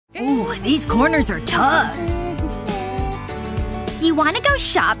Ooh, these corners are tough. You wanna go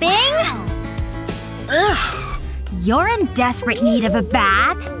shopping? Ugh. You're in desperate need of a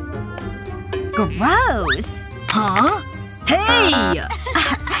bath. Gross. Huh? Hey!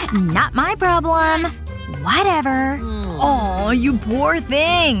 Not my problem. Whatever. Aw, you poor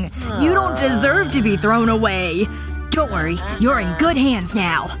thing. You don't deserve to be thrown away. Don't worry. You're in good hands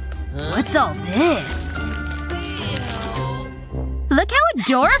now. What's all this? Look how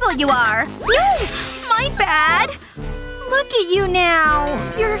adorable you are. My bad. Look at you now.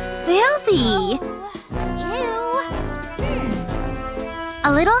 You're filthy. Ew.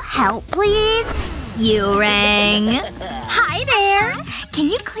 A little help, please? You rang. Hi there. Can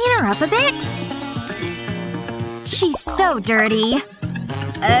you clean her up a bit? She's so dirty.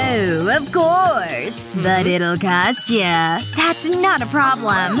 Oh, of course. But it'll cost ya. That's not a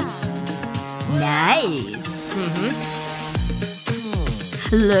problem. Nice.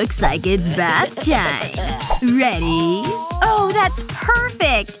 Looks like it's bath time. Ready? Oh, that's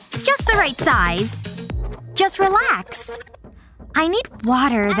perfect. Just the right size. Just relax. I need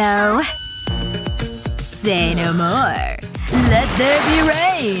water, though. Say no more. Let there be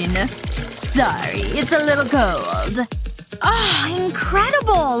rain. Sorry, it's a little cold. Oh,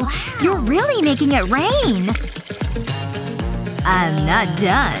 incredible. You're really making it rain. I'm not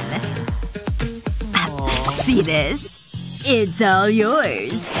done. See this? It's all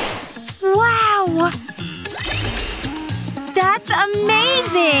yours. Wow. That's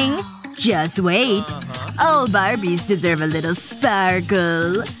amazing. Just wait. All Barbies deserve a little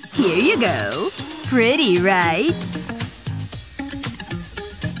sparkle. Here you go. Pretty, right?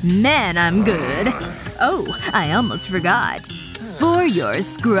 Man, I'm good. Oh, I almost forgot. For your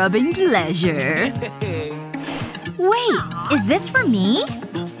scrubbing pleasure. Wait, is this for me?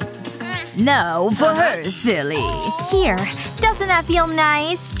 No, for her, silly. Here. Doesn't that feel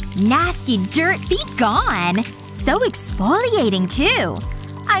nice? Nasty dirt, be gone. So exfoliating, too.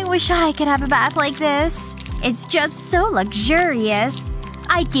 I wish I could have a bath like this. It's just so luxurious.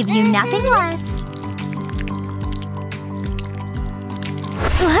 I'd give you nothing less.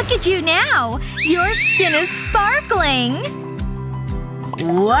 Look at you now! Your skin is sparkling!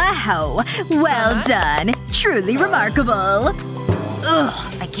 Wow. Well done. Truly remarkable.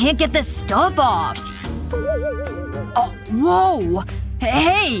 Ugh, I can't get this stuff off. Oh, whoa.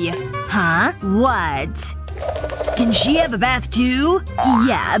 Hey! Huh? What? Can she have a bath too?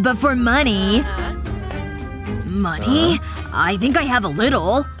 Yeah, but for money. Money? I think I have a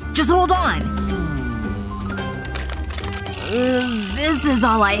little. Just hold on. This is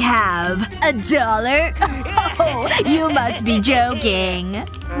all I have. $1? Oh, you must be joking.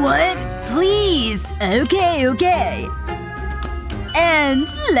 What? Please. Okay, okay. And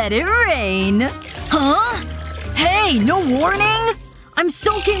let it rain. Huh? Hey, no warning? I'm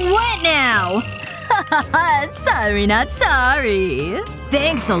soaking wet now. Sorry not sorry.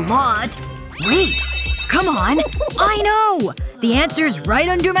 Thanks a lot. Wait. Come on. I know! The answer's right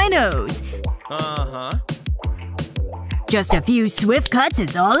under my nose. Just a few swift cuts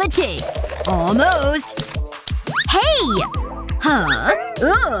is all it takes. Almost. Hey! Huh?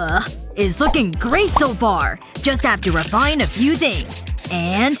 Ugh. It's looking great so far. Just have to refine a few things.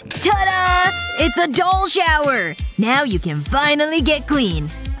 And ta-da! It's a doll shower! Now you can finally get clean.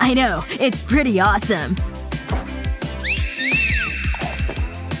 I know. It's pretty awesome.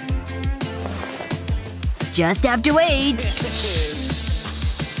 Just have to wait.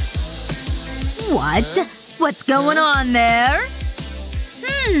 What? What's going on there?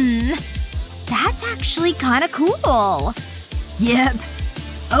 That's actually kinda cool. Yep.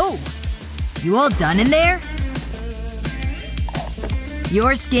 Oh. You all done in there?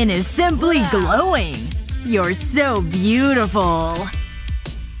 Your skin is simply glowing. You're so beautiful.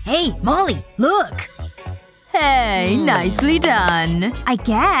 Hey, Molly, look. Hey, nicely done. I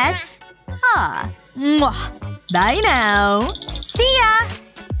guess. Mwah. Bye now. See ya!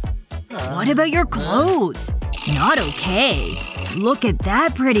 What about your clothes? Not okay. Look at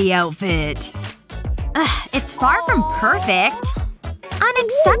that pretty outfit. It's far from perfect.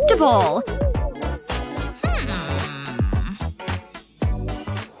 Unacceptable.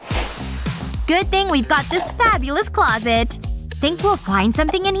 Good thing we've got this fabulous closet. Think we'll find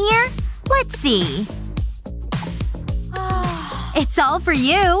something in here? Let's see. It's all for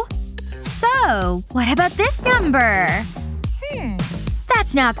you. So, what about this number?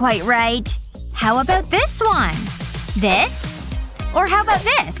 That's not quite right. How about this one? This? Or how about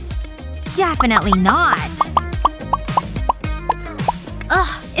this? Definitely not.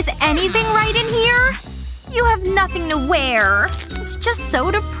 Ugh, is anything right in here? You have nothing to wear. It's just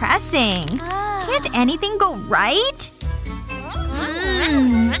so depressing. Can't anything go right?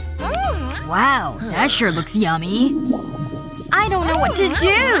 Wow, that sure looks yummy. I don't know what to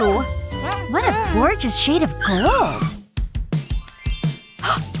do. What a gorgeous shade of gold.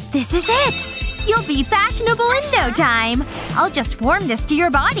 This is it! You'll be fashionable in no time. I'll just form this to your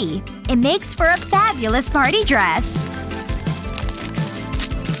body. It makes for a fabulous party dress.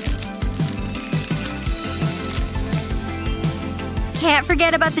 Can't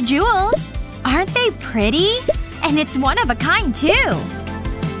forget about the jewels. Aren't they pretty? And it's one of a kind, too.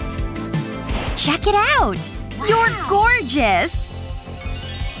 Check it out! You're gorgeous!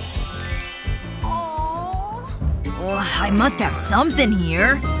 Oh, I must have something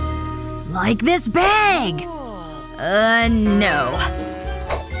here. Like this bag! No.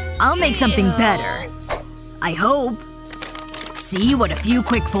 I'll make something better. I hope. See what a few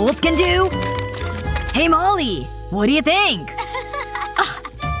quick folds can do? Hey Molly! What do you think?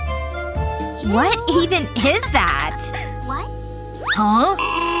 What even is that? What? Huh?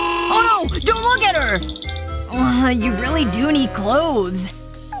 Oh no! Don't look at her! You really do need clothes.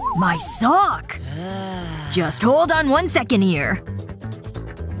 My sock! Just hold on 1 second here.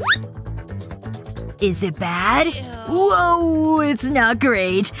 Is it bad? Whoa, it's not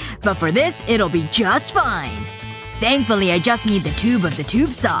great. But for this, it'll be just fine. Thankfully, I just need the tube of the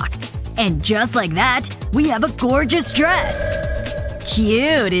tube sock. And just like that, we have a gorgeous dress.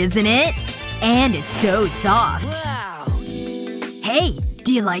 Cute, isn't it? And it's so soft. Wow. Hey,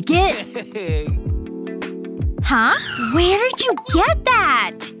 do you like it? Huh? Where did you get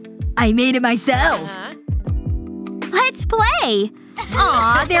that? I made it myself. Let's play!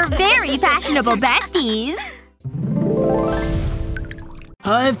 Aw, they're very fashionable besties.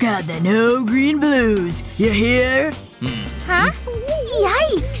 I've got the no green blues. You hear? Huh?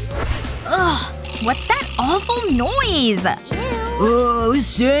 Yikes! Ugh, what's that awful noise? Oh,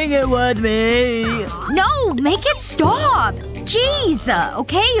 sing it with me. No, make it stop! Jeez!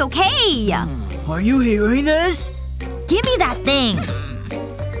 Okay. Are you hearing this? Give me that thing.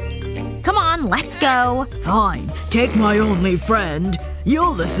 Come on, let's go. Fine. Take my only friend.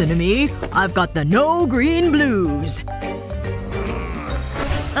 You'll listen to me. I've got the no green blues.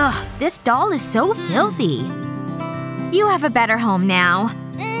 Ugh, this doll is so filthy. You have a better home now.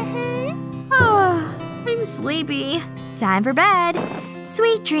 Oh, I'm sleepy. Time for bed.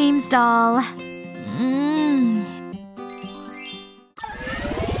 Sweet dreams, doll.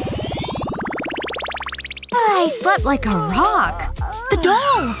 I slept like a rock. The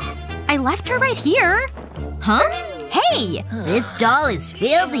doll! I left her right here. Huh? Hey! This doll is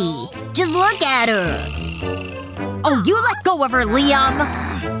filthy. Just look at her. Oh, you let go of her, Liam!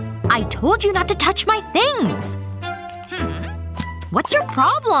 I told you not to touch my things! What's your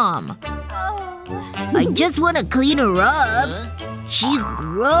problem? I just want to clean her up. She's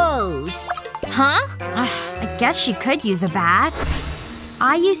gross. Huh? I guess she could use a bath.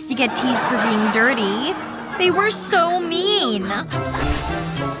 I used to get teased for being dirty. They were so mean.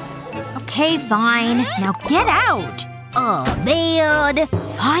 Okay, fine. Now get out! Oh, man.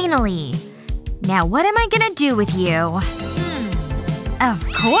 Finally. Now what am I gonna do with you? Of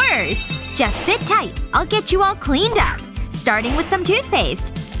course! Just sit tight. I'll get you all cleaned up. Starting with some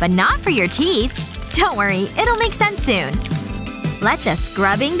toothpaste. But not for your teeth. Don't worry, it'll make sense soon. Let the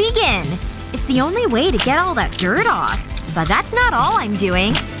scrubbing begin. It's the only way to get all that dirt off. But that's not all I'm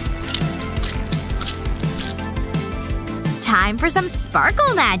doing. Time for some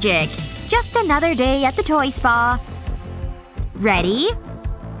sparkle magic. Just another day at the toy spa. Ready?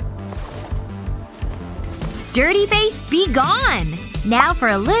 Dirty face, be gone! Now for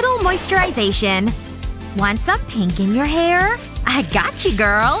a little moisturization. Want some pink in your hair? I got you,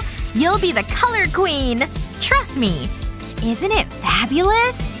 girl! You'll be the color queen! Trust me! Isn't it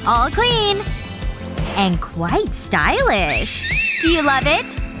fabulous? All clean! And quite stylish. Do you love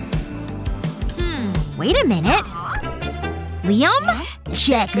it? Wait a minute. Liam?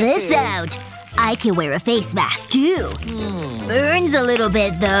 Check this out. I can wear a face mask, too. Burns a little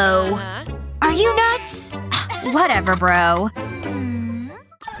bit, though. Are you nuts? Whatever, bro.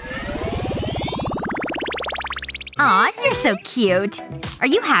 Aw, you're so cute. Are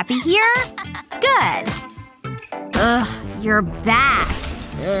you happy here? Good. Ugh, your back.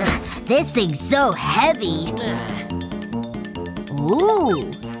 Ugh, this thing's so heavy.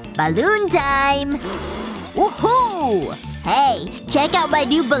 Ooh. Balloon time. Woohoo! Hey, check out my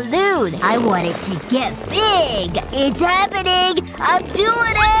new balloon. I want it to get big. It's happening. I'm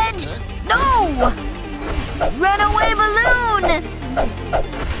doing it. No! Runaway balloon!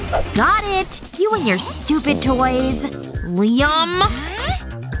 Got it! You and your stupid toys. Liam?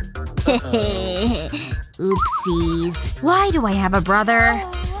 Oopsies. Why do I have a brother?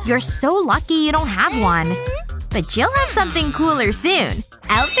 You're so lucky you don't have one. But you'll have something cooler soon.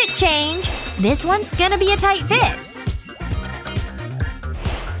 Outfit change. This one's gonna be a tight fit.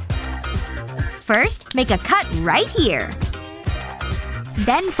 First, make a cut right here.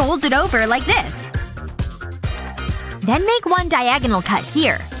 Then fold it over like this. Then make one diagonal cut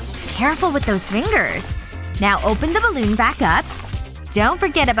here. Careful with those fingers. Now open the balloon back up. Don't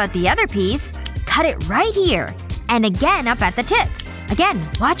forget about the other piece. Cut it right here. And again up at the tip. Again,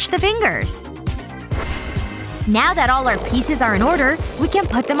 watch the fingers. Now that all our pieces are in order, we can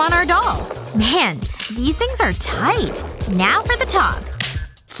put them on our doll. Man, these things are tight. Now for the top.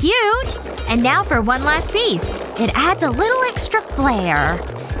 Cute! And now for one last piece. It adds a little extra flair.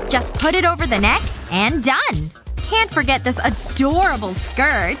 Just put it over the neck, and done! Can't forget this adorable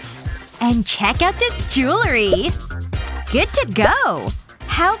skirt. And check out this jewelry! Good to go!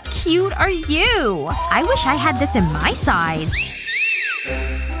 How cute are you? I wish I had this in my size.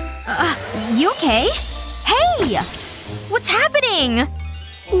 You okay? Hey! What's happening?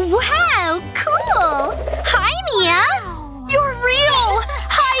 Wow! Cool! Hi, Mia! You're real!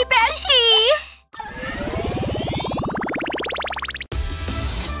 Hi, bestie!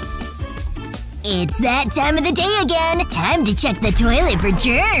 It's that time of the day again! Time to check the toilet for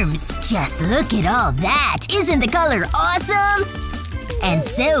germs! Just look at all that! Isn't the color awesome? And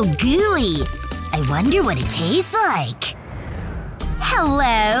so gooey! I wonder what it tastes like.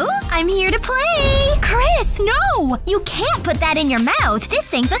 Hello? I'm here to play! Chris, no! You can't put that in your mouth! This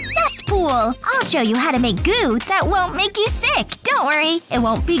thing's a cesspool! I'll show you how to make goo that won't make you sick! Don't worry, it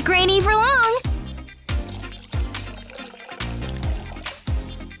won't be grainy for long!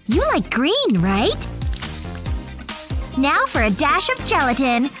 You like green, right? Now for a dash of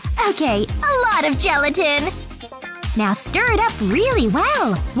gelatin. Okay, a lot of gelatin. Now stir it up really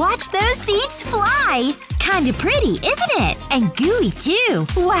well. Watch those seeds fly. Kinda pretty, isn't it? And gooey, too.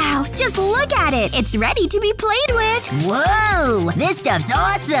 Wow, just look at it. It's ready to be played with. Whoa! This stuff's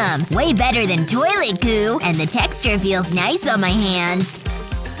awesome! Way better than toilet goo, and the texture feels nice on my hands.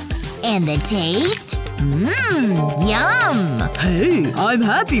 And the taste? Mmm, yum! Hey, I'm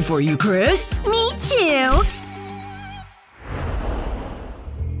happy for you, Chris. Me too.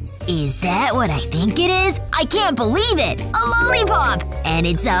 Is that what I think it is? I can't believe it! A lollipop! And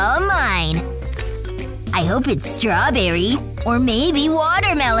it's all mine! I hope it's strawberry. Or maybe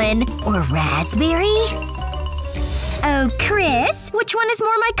watermelon. Or raspberry? Oh, Chris, which one is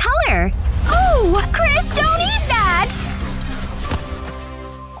more my color? Oh! Chris, don't eat that!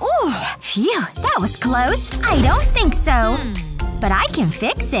 Oh, phew, that was close. I don't think so. But I can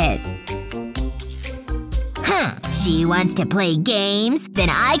fix it. Huh. She wants to play games? Then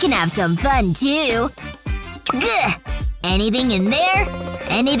I can have some fun, too. Gah! Anything in there?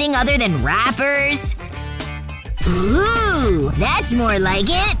 Anything other than wrappers? Ooh! That's more like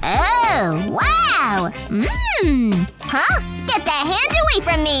it! Oh! Wow! Mmm! Huh? Get that hand away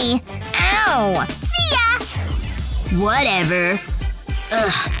from me! Ow! See ya! Whatever.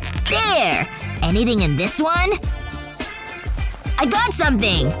 Ugh. There! Anything in this one? I got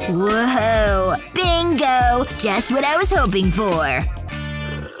something! Whoa! Bingo! Just what I was hoping for.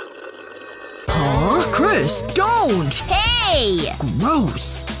 Huh? Chris, don't! Hey!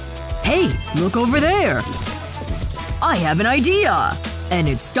 Gross. Hey, look over there. I have an idea. And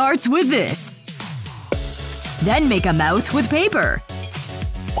it starts with this. Then make a mouth with paper.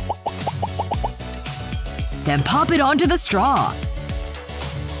 Then pop it onto the straw.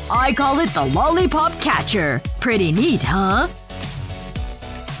 I call it the lollipop catcher. Pretty neat, huh?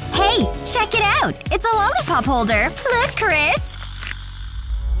 Hey, check it out! It's a lollipop holder! Look, Chris!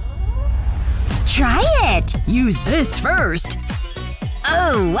 Try it! Use this first.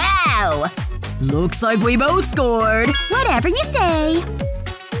 Oh, wow! Looks like we both scored. Whatever you say.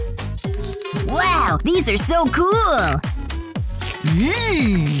 Wow, these are so cool!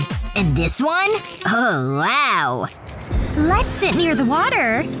 Mmm. And this one? Oh, wow. Let's sit near the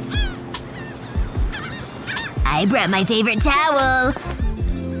water. I brought my favorite towel.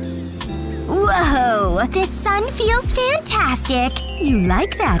 Whoa! This sun feels fantastic. You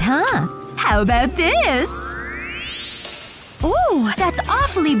like that, huh? How about this? Ooh, that's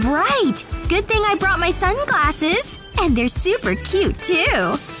awfully bright. Good thing I brought my sunglasses. And they're super cute,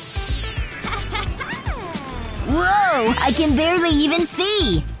 too. Whoa! I can barely even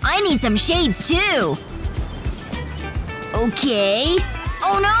see! I need some shades, too! Okay.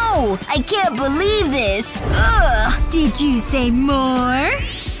 Oh no! I can't believe this! Ugh! Did you say more?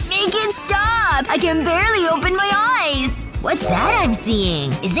 Make it stop! I can barely open my eyes! What's that I'm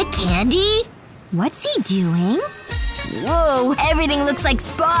seeing? Is it candy? What's he doing? Whoa, everything looks like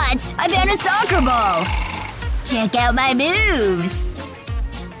spots! I found a soccer ball! Check out my moves!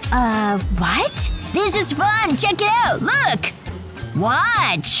 What? This is fun! Check it out! Look!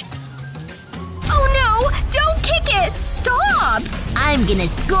 Watch! Oh no! Don't kick it! Stop! I'm gonna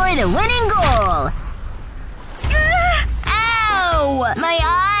score the winning goal! Ow! My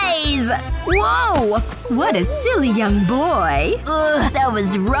eyes! Whoa! What a silly young boy. Ugh, that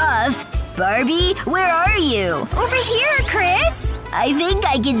was rough. Barbie, where are you? Over here, Chris! I think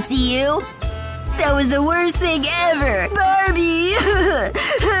I can see you. That was the worst thing ever! Barbie!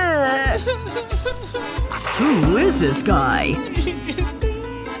 Who is this guy?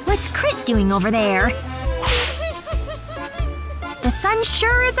 What's Chris doing over there? The sun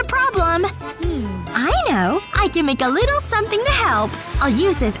sure is a problem. I know. I can make a little something to help. I'll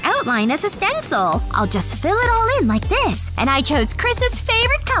use this outline as a stencil. I'll just fill it all in like this. And I chose Chris's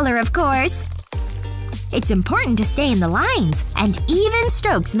favorite color, of course. It's important to stay in the lines. And even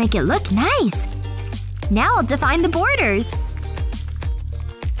strokes make it look nice. Now I'll define the borders.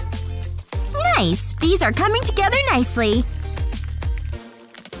 Nice! These are coming together nicely.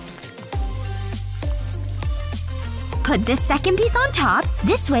 Put this second piece on top.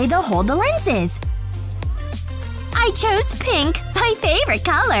 This way they'll hold the lenses. I chose pink, my favorite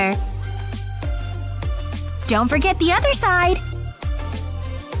color. Don't forget the other side.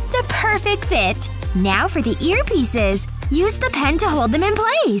 The perfect fit. Now for the earpieces. Use the pen to hold them in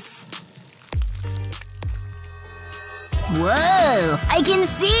place. Whoa! I can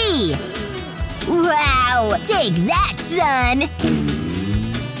see! Wow! Take that, son!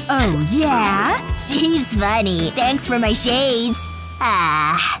 Oh, yeah? She's funny. Thanks for my shades.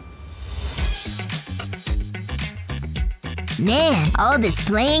 Ah. Man, all this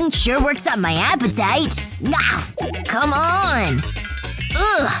playing sure works up my appetite. Ah, come on!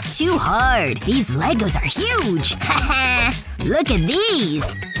 Ugh, too hard. These Legos are huge. Haha. Look at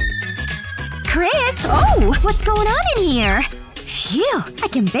these. Chris! Oh! What's going on in here? Phew! I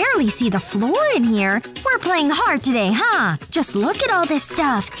can barely see the floor in here. We're playing hard today, huh? Just look at all this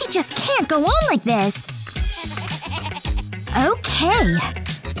stuff. He just can't go on like this. Okay.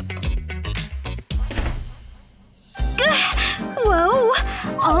 Whoa.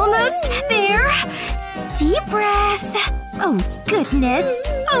 Almost there. Deep breaths. Oh, goodness.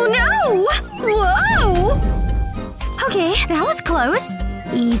 Oh, no! Whoa! Okay, that was close.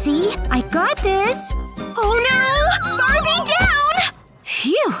 Easy. I got this. Oh no! Barbie down!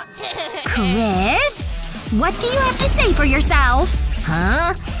 Phew. Chris? What do you have to say for yourself?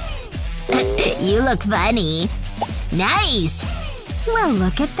 Huh? You look funny. Nice! Well,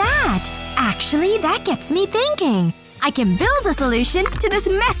 look at that. Actually, that gets me thinking. I can build a solution to this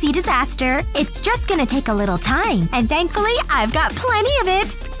messy disaster. It's just gonna take a little time. And thankfully, I've got plenty of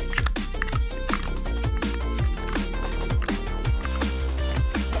it.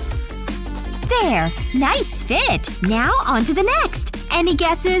 There. Nice fit. Now on to the next. Any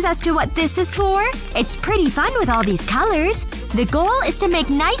guesses as to what this is for? It's pretty fun with all these colors. The goal is to make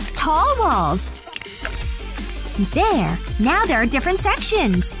nice tall walls. There. Now there are different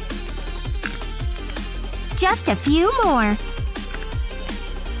sections. Just a few more.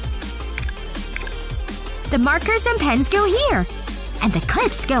 The markers and pens go here. And the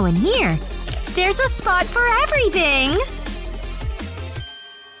clips go in here. There's a spot for everything!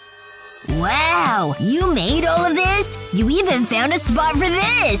 Wow! You made all of this? You even found a spot for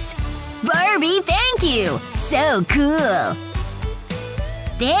this! Barbie, thank you! So cool!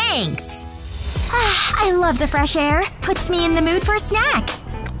 Thanks! I love the fresh air. Puts me in the mood for a snack.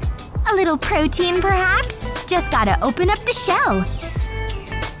 A little protein, perhaps? Just gotta open up the shell.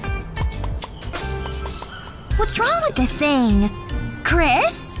 What's wrong with this thing?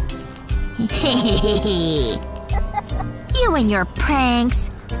 Chris? You and your pranks.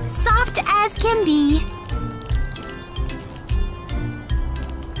 Soft as can be.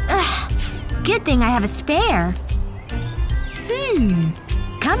 Ugh. Good thing I have a spare.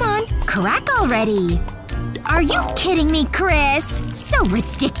 Come on. Crack already. Are you kidding me, Chris? So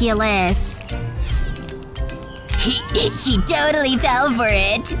ridiculous. She totally fell for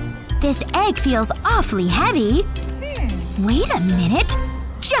it. This egg feels awfully heavy. Wait a minute.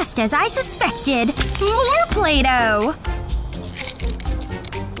 Just as I suspected. More Play-Doh.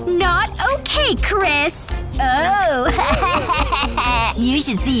 Not okay, Chris. Oh. You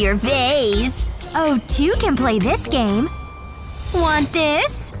should see your face. Oh, two can play this game. Want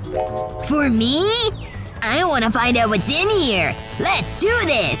this? For me? I want to find out what's in here. Let's do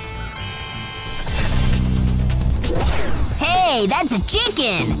this. Hey, that's a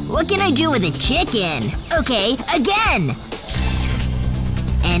chicken! What can I do with a chicken? Okay, again!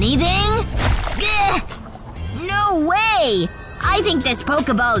 Anything? Gah! No way! I think this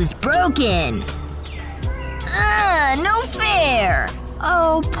Pokeball is broken. No fair!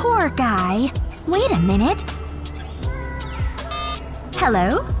 Oh, poor guy. Wait a minute.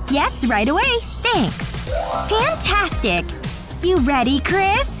 Hello? Yes, right away. Thanks. Fantastic. You ready,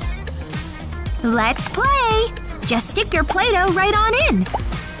 Chris? Let's play! Just stick your Play-Doh right on in.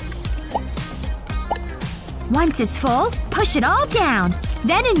 Once it's full, push it all down.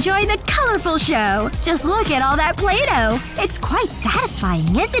 Then enjoy the colorful show. Just look at all that Play-Doh. It's quite satisfying,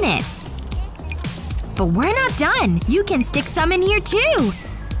 isn't it? But we're not done. You can stick some in here, too.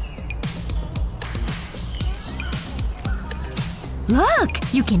 Look!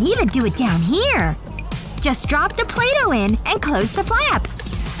 You can even do it down here. Just drop the Play-Doh in and close the flap.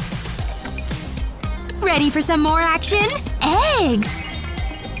 Ready for some more action? Eggs!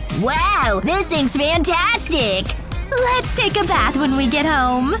 Wow! This thing's fantastic! Let's take a bath when we get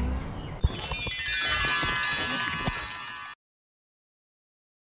home.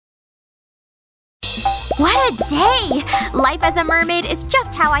 What a day! Life as a mermaid is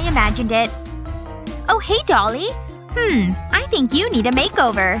just how I imagined it. Oh, hey, Dolly. I think you need a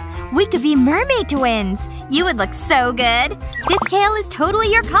makeover. We could be mermaid twins. You would look so good. This tail is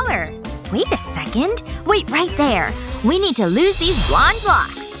totally your color. Wait a second. Wait right there. We need to lose these blonde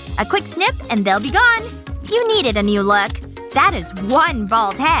locks. A quick snip and they'll be gone. You needed a new look. That is one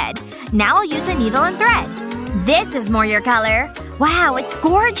bald head. Now I'll use a needle and thread. This is more your color. Wow, it's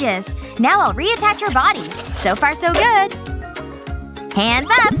gorgeous. Now I'll reattach your body. So far so good. Hands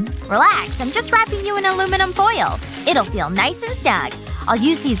up. Relax, I'm just wrapping you in aluminum foil. It'll feel nice and snug. I'll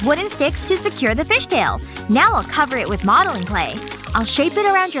use these wooden sticks to secure the fishtail. Now I'll cover it with modeling clay. I'll shape it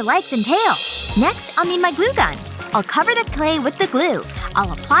around your legs and tail. Next, I'll need my glue gun. I'll cover the clay with the glue.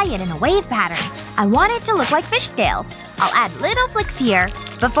 I'll apply it in a wave pattern. I want it to look like fish scales. I'll add little flicks here.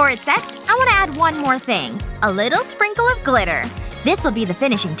 Before it sets, I want to add one more thing. A little sprinkle of glitter. This'll be the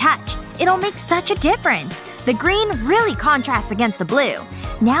finishing touch. It'll make such a difference. The green really contrasts against the blue.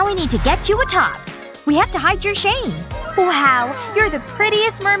 Now we need to get you a top. We have to hide your shame. Wow, you're the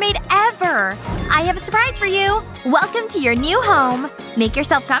prettiest mermaid ever! I have a surprise for you! Welcome to your new home! Make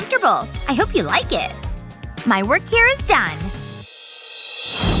yourself comfortable. I hope you like it. My work here is done.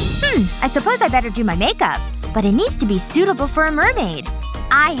 I suppose I better do my makeup. But it needs to be suitable for a mermaid.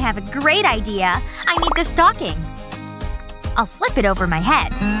 I have a great idea. I need this stocking. I'll slip it over my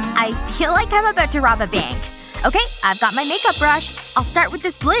head. I feel like I'm about to rob a bank. Okay, I've got my makeup brush. I'll start with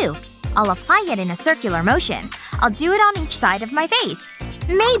this blue. I'll apply it in a circular motion. I'll do it on each side of my face.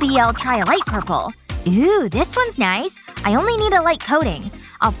 Maybe I'll try a light purple. Ooh, this one's nice. I only need a light coating.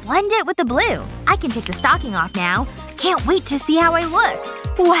 I'll blend it with the blue. I can take the stocking off now. Can't wait to see how I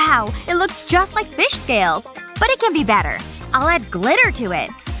look. Wow, it looks just like fish scales. But it can be better. I'll add glitter to it.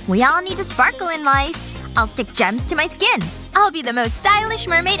 We all need to sparkle in life. I'll stick gems to my skin. I'll be the most stylish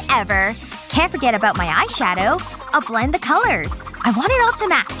mermaid ever. Can't forget about my eyeshadow. I'll blend the colors. I want it all to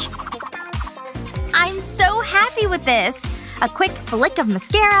match. I'm so happy with this. A quick flick of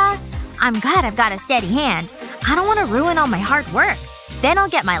mascara. I'm glad I've got a steady hand. I don't want to ruin all my hard work. Then I'll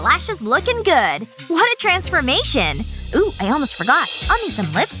get my lashes looking good. What a transformation! Ooh, I almost forgot. I'll need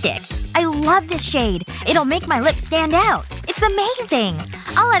some lipstick. I love this shade. It'll make my lips stand out. It's amazing.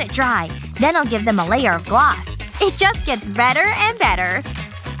 I'll let it dry. Then I'll give them a layer of gloss. It just gets better and better.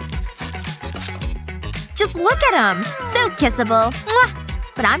 Just look at them. So kissable. Mwah!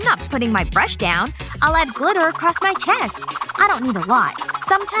 But I'm not putting my brush down. I'll add glitter across my chest. I don't need a lot.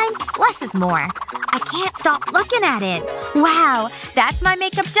 Sometimes, less is more. I can't stop looking at it. Wow, that's my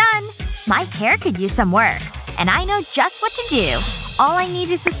makeup done. My hair could use some work. And I know just what to do. All I need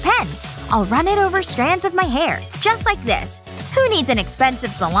is this pen. I'll run it over strands of my hair. Just like this. Who needs an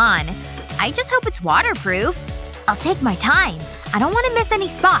expensive salon? I just hope it's waterproof. I'll take my time. I don't want to miss any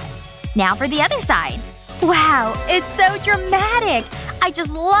spots. Now for the other side. Wow, it's so dramatic. I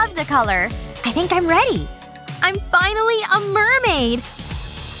just love the color. I think I'm ready. I'm finally a mermaid.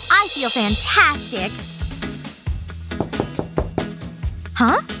 I feel fantastic.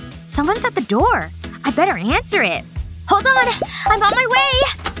 Huh? Someone's at the door. I better answer it. Hold on. I'm on my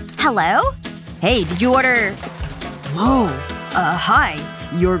way. Hello? Hey, did you order… Whoa. Hi.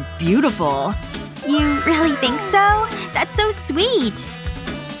 You're beautiful. You really think so? That's so sweet.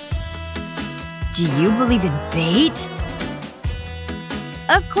 Do you believe in fate?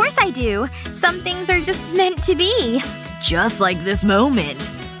 Of course I do. Some things are just meant to be. Just like this moment.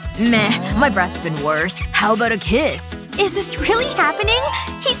 Meh. My breath's been worse. How about a kiss? Is this really happening?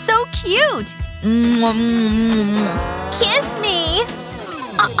 He's so cute. Kiss me.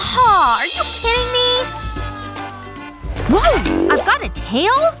 Are you kidding me? Whoa! I've got a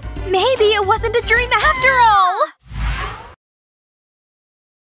tail? Maybe it wasn't a dream after all!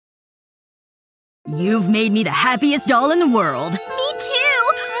 You've made me the happiest doll in the world. Me too!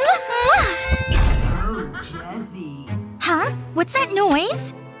 Oh, Jessie. Huh? What's that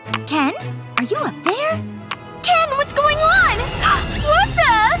noise? Ken? Are you up there? Ken, what's going on? What the?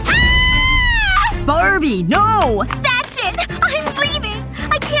 Ah! Barbie, no! That's it! I'm leaving!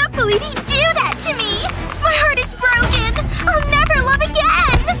 I can't believe he'd do that to me! My heart is broken! I'll never love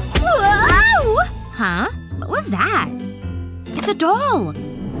again! Whoa! Huh? What was that? It's a doll!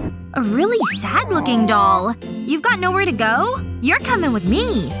 A really sad-looking doll. You've got nowhere to go? You're coming with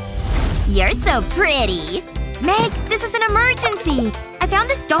me. You're so pretty. Meg, this is an emergency. I found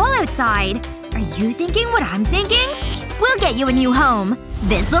this doll outside. Are you thinking what I'm thinking? We'll get you a new home.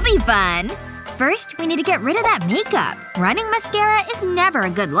 This'll be fun. First, we need to get rid of that makeup. Running mascara is never a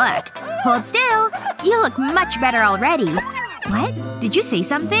good look. Hold still. You look much better already. What? Did you say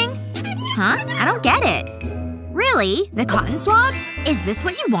something? Huh? I don't get it. Really? The cotton swabs? Is this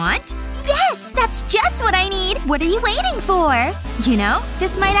what you want? Yes! That's just what I need! What are you waiting for? You know,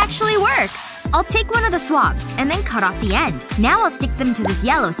 this might actually work. I'll take one of the swabs, and then cut off the end. Now I'll stick them to this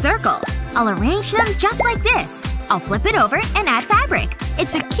yellow circle. I'll arrange them just like this. I'll flip it over and add fabric.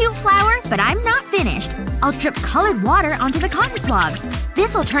 It's a cute flower, but I'm not finished. I'll drip colored water onto the cotton swabs.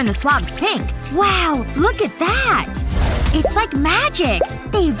 This'll turn the swabs pink. Wow! Look at that! It's like magic!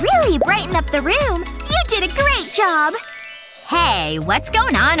 They really brighten up the room! You did a great job! Hey, what's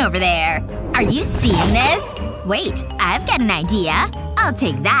going on over there? Are you seeing this? Wait, I've got an idea. I'll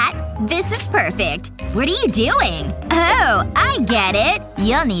take that. This is perfect. What are you doing? Oh, I get it.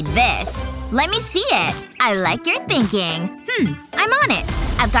 You'll need this. Let me see it. I like your thinking. I'm on it.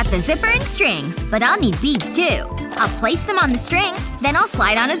 I've got the zipper and string. But I'll need beads too. I'll place them on the string, then I'll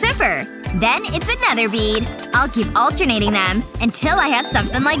slide on a zipper. Then it's another bead. I'll keep alternating them until I have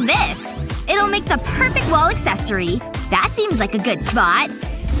something like this. It'll make the perfect wall accessory. That seems like a good spot.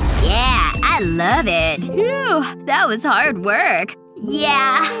 Yeah, I love it. Phew, that was hard work.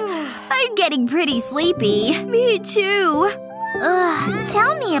 Yeah. I'm getting pretty sleepy. Me too. Ugh,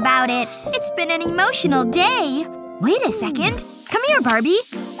 tell me about it. It's been an emotional day. Wait a second. Come here, Barbie.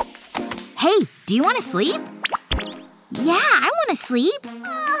 Hey, do you want to sleep? Yeah, I want to sleep.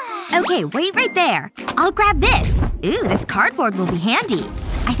 Okay, wait right there. I'll grab this. Ooh, this cardboard will be handy.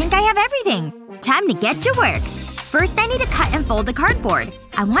 I think I have everything. Time to get to work. First, I need to cut and fold the cardboard.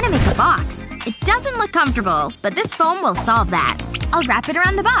 I want to make a box. It doesn't look comfortable, but this foam will solve that. I'll wrap it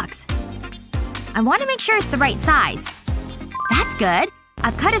around the box. I want to make sure it's the right size. That's good.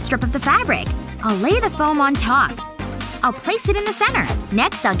 I've cut a strip of the fabric. I'll lay the foam on top. I'll place it in the center.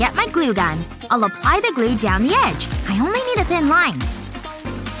 Next, I'll get my glue gun. I'll apply the glue down the edge. I only need a thin line.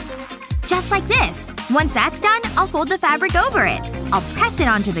 Just like this. Once that's done, I'll fold the fabric over it. I'll press it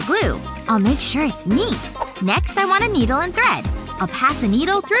onto the glue. I'll make sure it's neat. Next, I want a needle and thread. I'll pass the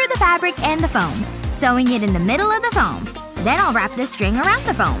needle through the fabric and the foam, sewing it in the middle of the foam. Then I'll wrap the string around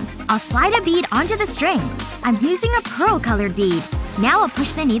the foam. I'll slide a bead onto the string. I'm using a pearl-colored bead. Now I'll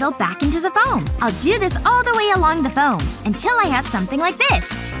push the needle back into the foam. I'll do this all the way along the foam, until I have something like this.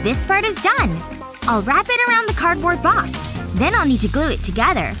 This part is done. I'll wrap it around the cardboard box. Then I'll need to glue it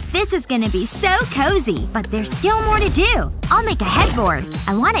together. This is gonna be so cozy. But there's still more to do. I'll make a headboard.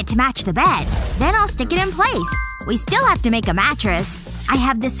 I want it to match the bed. Then I'll stick it in place. We still have to make a mattress. I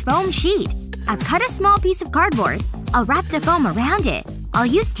have this foam sheet. I've cut a small piece of cardboard. I'll wrap the foam around it. I'll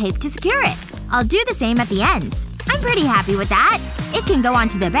use tape to secure it. I'll do the same at the ends. I'm pretty happy with that. It can go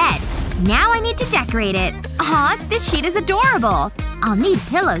onto the bed. Now I need to decorate it. Aw, this sheet is adorable. I'll need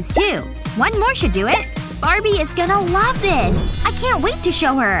pillows too. One more should do it. Barbie is gonna love this. I can't wait to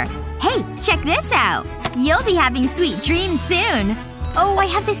show her. Hey, check this out. You'll be having sweet dreams soon. Oh, I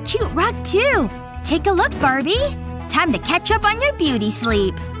have this cute rug too. Take a look, Barbie. Time to catch up on your beauty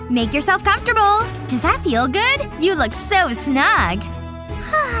sleep. Make yourself comfortable. Does that feel good? You look so snug.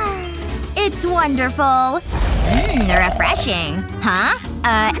 It's wonderful. Refreshing.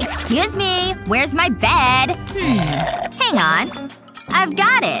 Huh? Excuse me. Where's my bed? Hang on. I've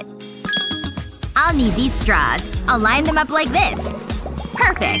got it. I'll need these straws. I'll line them up like this.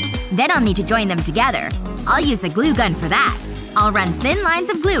 Perfect. Then I'll need to join them together. I'll use a glue gun for that. I'll run thin lines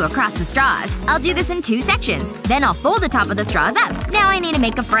of glue across the straws. I'll do this in 2 sections. Then I'll fold the top of the straws up. Now I need to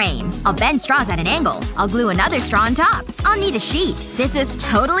make a frame. I'll bend straws at an angle. I'll glue another straw on top. I'll need a sheet. This is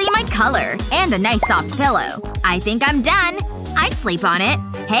totally my color. And a nice soft pillow. I think I'm done. I'd sleep on it.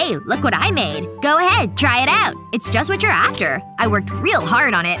 Hey, look what I made. Go ahead, try it out. It's just what you're after. I worked real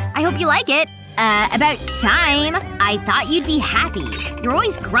hard on it. I hope you like it. About time. I thought you'd be happy. You're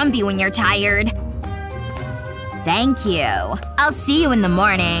always grumpy when you're tired. Thank you. I'll see you in the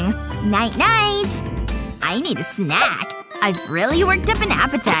morning. Night-night. I need a snack. I've really worked up an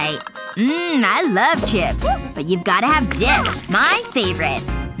appetite. I love chips. But you've gotta have dip. My favorite.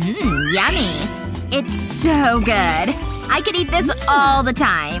 Yummy. It's so good. I could eat this all the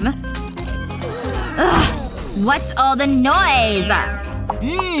time. Ugh. What's all the noise?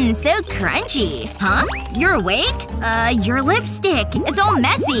 Mmm, so crunchy. Huh? You're awake? Your lipstick. It's all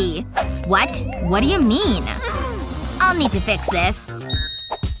messy. What? What do you mean? I'll need to fix this.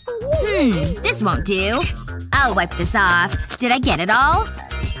 This won't do. I'll wipe this off. Did I get it all?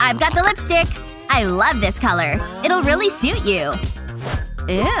 I've got the lipstick. I love this color. It'll really suit you.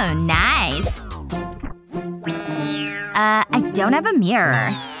 Ooh, nice. I don't have a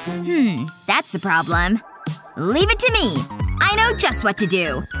mirror. That's the problem. Leave it to me. I know just what to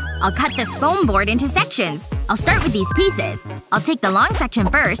do. I'll cut this foam board into sections. I'll start with these pieces. I'll take the long section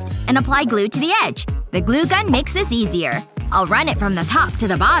first and apply glue to the edge. The glue gun makes this easier. I'll run it from the top to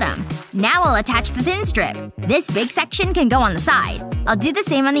the bottom. Now I'll attach the thin strip. This big section can go on the side. I'll do the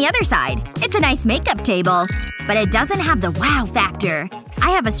same on the other side. It's a nice makeup table. But it doesn't have the wow factor.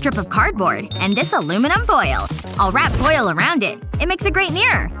 I have a strip of cardboard and this aluminum foil. I'll wrap foil around it. It makes a great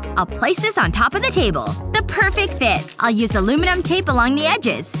mirror. I'll place this on top of the table. The perfect fit. I'll use aluminum tape along the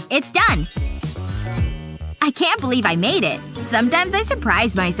edges. It's done. I can't believe I made it. Sometimes I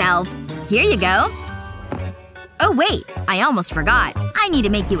surprise myself. Here you go. Oh wait. I almost forgot. I need to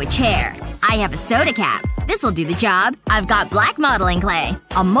make you a chair. I have a soda cap. This'll do the job. I've got black modeling clay.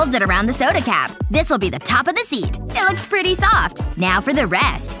 I'll mold it around the soda cap. This'll be the top of the seat. It looks pretty soft. Now for the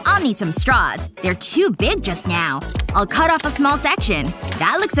rest. I'll need some straws. They're too big just now. I'll cut off a small section.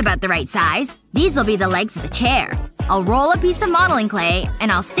 That looks about the right size. These'll be the legs of the chair. I'll roll a piece of modeling clay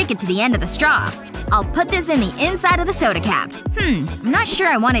and I'll stick it to the end of the straw. I'll put this in the inside of the soda cap. I'm not sure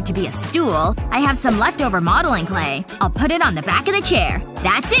I want it to be a stool. I have some leftover modeling clay. I'll put it on the back of the chair.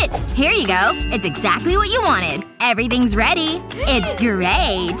 That's it! Here you go. It's exactly what you wanted. Everything's ready. It's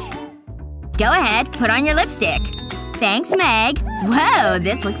great! Go ahead. Put on your lipstick. Thanks, Meg. Whoa,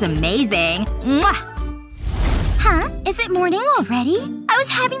 this looks amazing. Mwah! Huh? Is it morning already? I was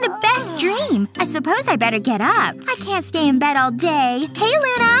having the best dream. I suppose I better get up. I can't stay in bed all day. Hey,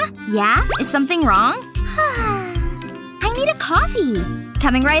 Luna! Yeah? Is something wrong? I need a coffee.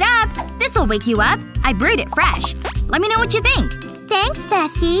 Coming right up. This'll wake you up. I brewed it fresh. Let me know what you think. Thanks,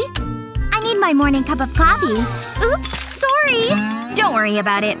 bestie. I need my morning cup of coffee. Oops. Sorry. Don't worry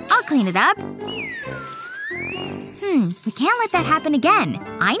about it. I'll clean it up. We can't let that happen again.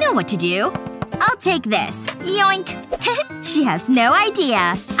 I know what to do. I'll take this. Yoink. She has no idea.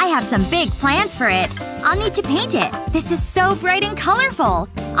 I have some big plans for it. I'll need to paint it. This is so bright and colorful.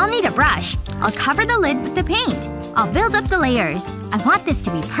 I'll need a brush. I'll cover the lid with the paint. I'll build up the layers. I want this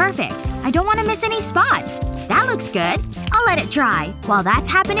to be perfect. I don't want to miss any spots. That looks good. I'll let it dry. While that's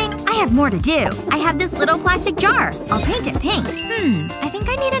happening, I have more to do. I have this little plastic jar. I'll paint it pink. I think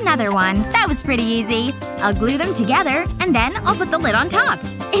I need another one. That was pretty easy. I'll glue them together, and then I'll put the lid on top.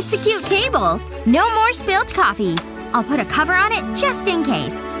 It's a cute table. No more spilled coffee. I'll put a cover on it just in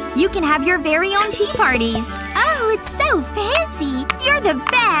case. You can have your very own tea parties. Oh, it's so fancy. You're the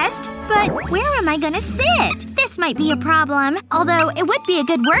best. But where am I gonna sit? This might be a problem. Although, it would be a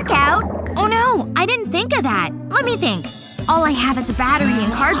good workout. Oh no! I didn't think of that. Let me think. All I have is a battery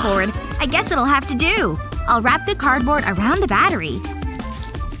and cardboard. I guess it'll have to do. I'll wrap the cardboard around the battery.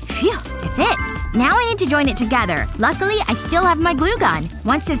 Phew. It fits. Now I need to join it together. Luckily, I still have my glue gun.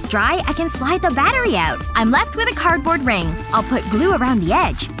 Once it's dry, I can slide the battery out. I'm left with a cardboard ring. I'll put glue around the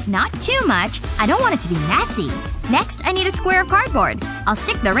edge. Not too much. I don't want it to be messy. Next, I need a square of cardboard. I'll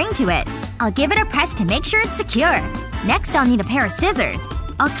stick the ring to it. I'll give it a press to make sure it's secure. Next, I'll need a pair of scissors.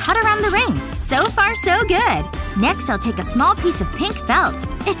 I'll cut around the ring. So far, so good. Next, I'll take a small piece of pink felt.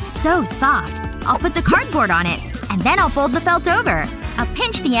 It's so soft. I'll put the cardboard on it. And then I'll fold the felt over. I'll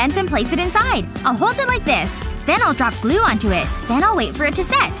pinch the ends and place it inside. I'll hold it like this. Then I'll drop glue onto it. Then I'll wait for it to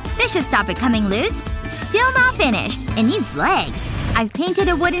set. This should stop it coming loose. Still not finished. It needs legs. I've painted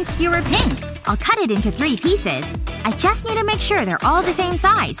a wooden skewer pink. I'll cut it into 3 pieces. I just need to make sure they're all the same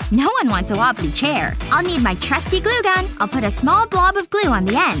size. No one wants a wobbly chair. I'll need my trusty glue gun. I'll put a small blob of glue on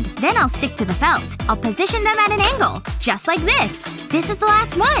the end. Then I'll stick to the felt. I'll position them at an angle. Just like this. This is the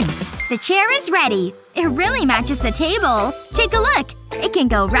last one. The chair is ready. It really matches the table. Take a look. It can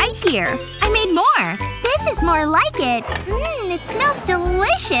go right here. I made more. This is more like it. It smells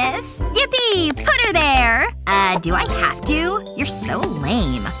delicious. Yippee! Put her there! Do I have to? You're so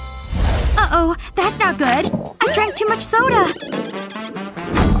lame. Uh-oh. That's not good. I drank too much soda.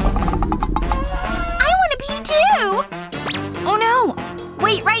 I want to pee too! Oh no!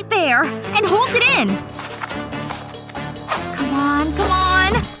 Wait right there. And hold it in. Come on, come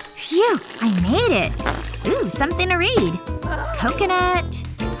on. Phew. I made it. Ooh, something to read. Coconut.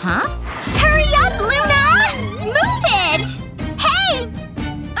 Huh? Hurry up, Luna! Move it! Hey!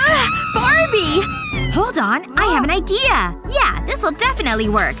 Ugh! Barbie! Hold on. I have an idea. Yeah, this'll definitely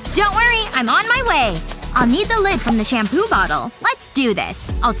work. Don't worry. I'm on my way. I'll need the lid from the shampoo bottle. Let's do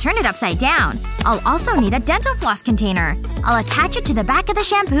this. I'll turn it upside down. I'll also need a dental floss container. I'll attach it to the back of the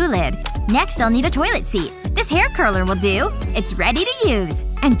shampoo lid. Next I'll need a toilet seat. This hair curler will do. It's ready to use.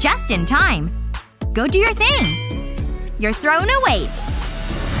 And just in time. Go do your thing. Your throne awaits.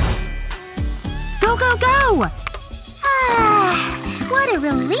 Go, go, go! Ah, what a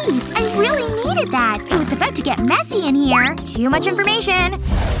relief. I really needed that. It was about to get messy in here. Too much information.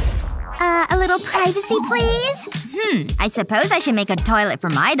 A little privacy, please? I suppose I should make a toilet for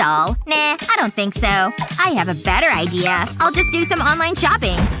my doll. Nah, I don't think so. I have a better idea. I'll just do some online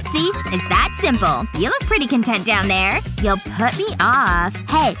shopping. See? It's that simple. You look pretty content down there. You'll put me off.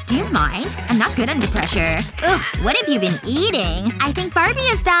 Hey, do you mind? I'm not good under pressure. Ugh, what have you been eating? I think Barbie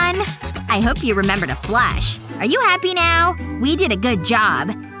is done. I hope you remember to flush. Are you happy now? We did a good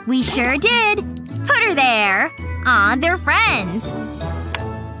job. We sure did. Put her there. Aw, they're friends.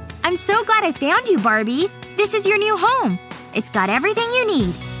 I'm so glad I found you, Barbie. This is your new home. It's got everything you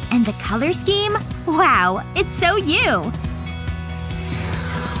need. And the color scheme? Wow, it's so you.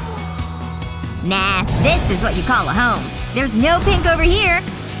 Nah, this is what you call a home. There's no pink over here.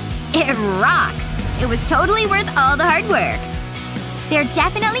 It rocks. It was totally worth all the hard work. They're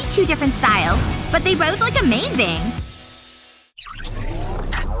definitely two different styles, but they both look amazing.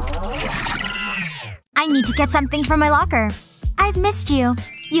 I need to get something from my locker. I've missed you.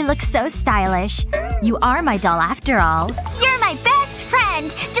 You look so stylish. You are my doll after all. You're my best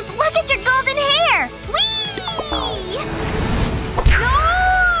friend! Just look at your golden hair! Whee! No!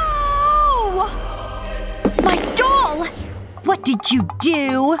 My doll! What did you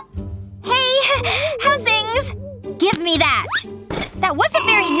do? Hey, how's things? Give me that! That wasn't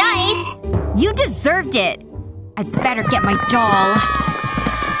very nice! You deserved it! I'd better get my doll.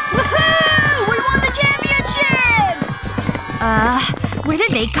 Woohoo! We won the championship! Where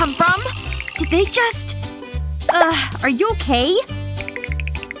did they come from? Did they just… are you okay?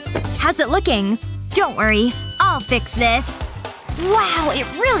 How's it looking? Don't worry. I'll fix this. Wow, it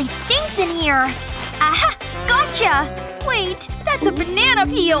really stinks in here. Aha! Gotcha! Wait, that's a banana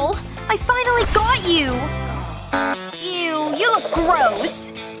peel. I finally got you. Ew, you look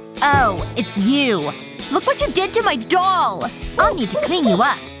gross. Oh, it's you. Look what you did to my doll. I'll need to clean you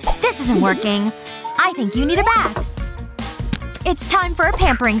up. This isn't working. I think you need a bath. It's time for a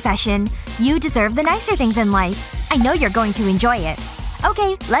pampering session. You deserve the nicer things in life. I know you're going to enjoy it.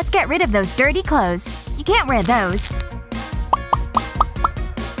 Okay, let's get rid of those dirty clothes. You can't wear those.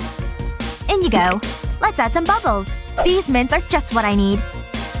 In you go. Let's add some bubbles. These mints are just what I need.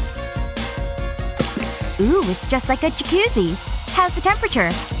 Ooh, it's just like a jacuzzi. How's the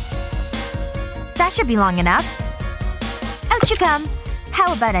temperature? That should be long enough. Out you come.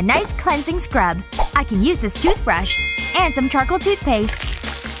 How about a nice cleansing scrub? I can use this toothbrush. And some charcoal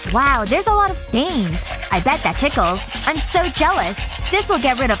toothpaste. Wow, there's a lot of stains. I bet that tickles. I'm so jealous. This will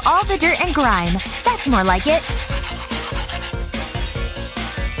get rid of all the dirt and grime. That's more like it.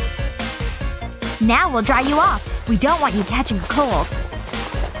 Now we'll dry you off. We don't want you catching a cold.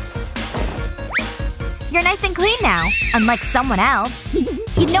 You're nice and clean now. Unlike someone else.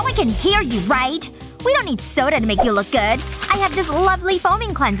 You know I can hear you, right? We don't need soda to make you look good. I have this lovely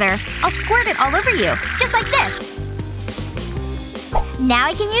foaming cleanser. I'll squirt it all over you. Just like this. Now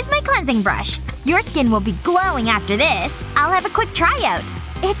I can use my cleansing brush. Your skin will be glowing after this. I'll have a quick tryout.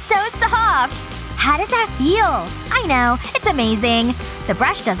 It's so soft. How does that feel? I know. It's amazing. The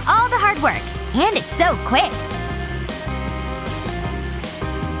brush does all the hard work. And it's so quick.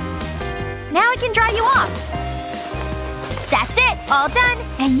 Now I can dry you off. That's it. All done.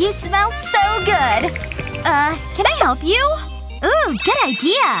 And you smell so good. Can I help you? Ooh, good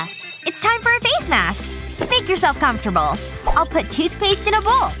idea. It's time for a face mask. Make yourself comfortable. I'll put toothpaste in a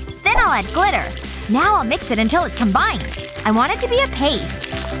bowl. Then I'll add glitter. Now I'll mix it until it's combined. I want it to be a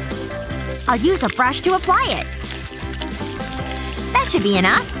paste. I'll use a brush to apply it. That should be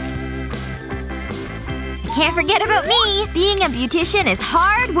enough. Can't forget about me. Being a beautician is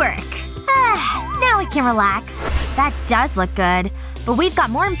hard work. Now I can relax. That does look good. But we've got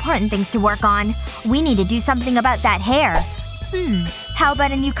more important things to work on. We need to do something about that hair. How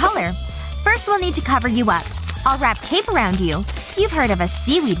about a new color? First we'll need to cover you up. I'll wrap tape around you. You've heard of a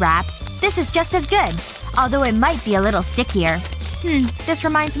seaweed wrap. This is just as good. Although it might be a little stickier. This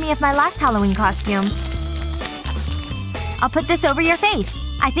reminds me of my last Halloween costume. I'll put this over your face.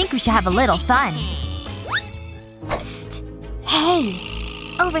 I think we should have a little fun. Psst. Hey.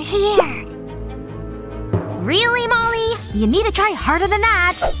 Over here. Really, Molly? You need to try harder than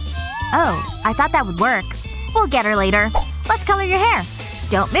that. Oh, I thought that would work. We'll get her later. Let's color your hair.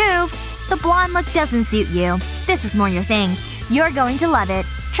 Don't move. The blonde look doesn't suit you. This is more your thing. You're going to love it.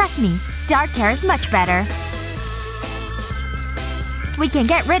 Trust me, dark hair is much better. We can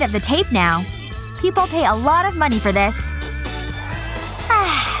get rid of the tape now. People pay a lot of money for this.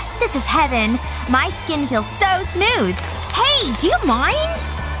 Ah, this is heaven. My skin feels so smooth. Hey, do you mind?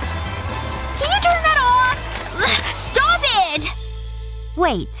 Can you turn that off? Ugh, stop it!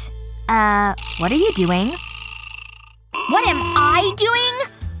 Wait. What are you doing? What am I doing?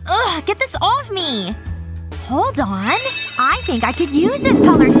 Ugh, get this off me! Hold on. I think I could use this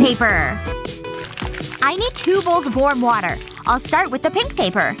colored paper. I need 2 bowls of warm water. I'll start with the pink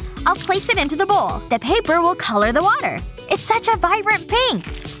paper. I'll place it into the bowl. The paper will color the water. It's such a vibrant pink.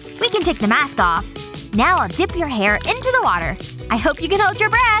 We can take the mask off. Now I'll dip your hair into the water. I hope you can hold your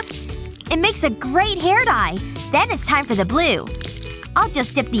breath. It makes a great hair dye. Then it's time for the blue. I'll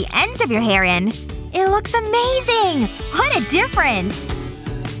just dip the ends of your hair in. It looks amazing! What a difference!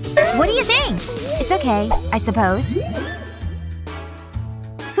 What do you think? It's okay, I suppose.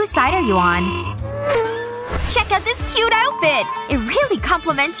 Whose side are you on? Check out this cute outfit! It really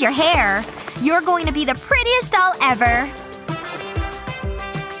complements your hair. You're going to be the prettiest doll ever.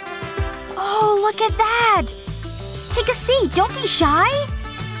 Oh, look at that! Take a seat. Don't be shy.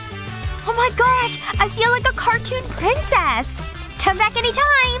 Oh my gosh! I feel like a cartoon princess! Come back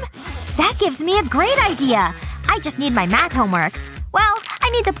anytime! That gives me a great idea! I just need my math homework. Well, I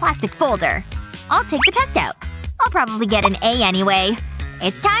need the plastic folder. I'll take the test out. I'll probably get an A anyway.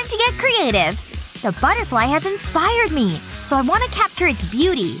 It's time to get creative. The butterfly has inspired me, so I want to capture its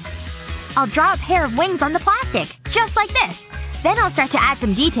beauty. I'll draw a pair of wings on the plastic, just like this. Then I'll start to add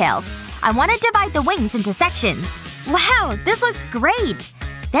some details. I want to divide the wings into sections. Wow, this looks great!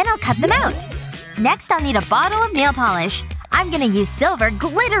 Then I'll cut them out. Next I'll need a bottle of nail polish. I'm gonna use silver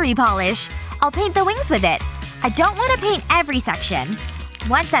glittery polish. I'll paint the wings with it. I don't want to paint every section.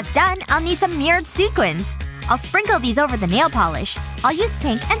 Once that's done, I'll need some mirrored sequins. I'll sprinkle these over the nail polish. I'll use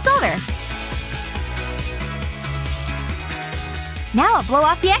pink and silver. Now I'll blow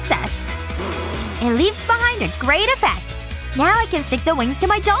off the excess. It leaves behind a great effect. Now I can stick the wings to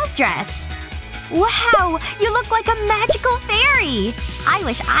my doll's dress. Wow! You look like a magical fairy! I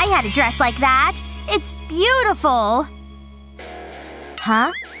wish I had a dress like that. It's beautiful!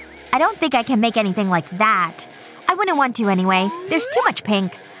 Huh? I don't think I can make anything like that. I wouldn't want to anyway. There's too much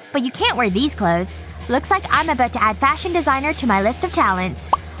pink. But you can't wear these clothes. Looks like I'm about to add fashion designer to my list of talents.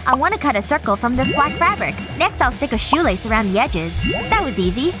 I want to cut a circle from this black fabric. Next I'll stick a shoelace around the edges. That was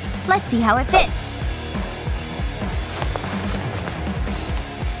easy. Let's see how it fits.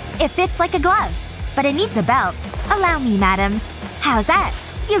 It fits like a glove. But it needs a belt. Allow me, madam. How's that?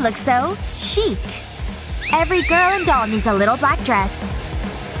 You look so chic. Every girl and doll needs a little black dress.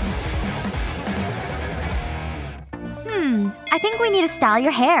 I think we need to style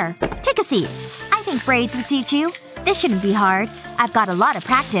your hair. Take a seat. I think braids would suit you. This shouldn't be hard. I've got a lot of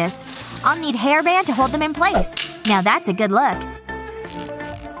practice. I'll need hairband to hold them in place. Now that's a good look.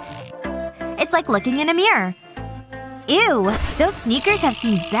 It's like looking in a mirror. Ew. Those sneakers have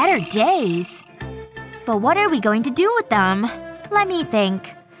seen better days. But what are we going to do with them? Let me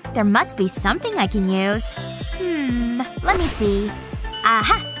think. There must be something I can use. Let me see.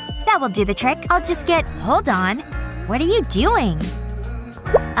 Aha! That will do the trick. I'll just get… Hold on. What are you doing?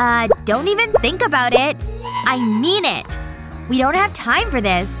 Don't even think about it. I mean it. We don't have time for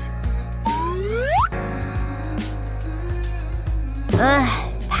this.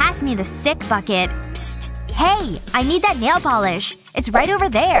 Ugh. Pass me the sick bucket. Psst. Hey! I need that nail polish. It's right over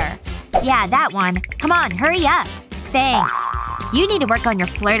there. Yeah, that one. Come on, hurry up. Thanks. You need to work on your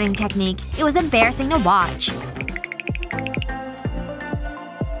flirting technique. It was embarrassing to watch.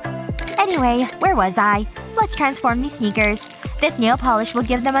 Anyway, where was I? Let's transform these sneakers. This nail polish will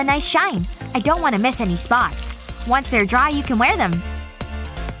give them a nice shine. I don't want to miss any spots. Once they're dry, you can wear them.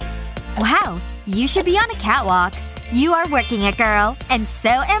 Wow. You should be on a catwalk. You are working it, girl. And so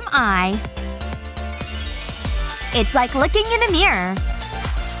am I. It's like looking in a mirror.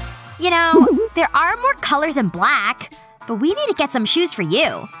 You know, there are more colors in black. But we need to get some shoes for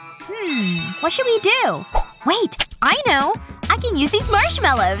you. What should we do? Wait. I know. I can use these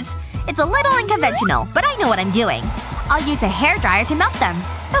marshmallows. It's a little unconventional, but I know what I'm doing. I'll use a hairdryer to melt them.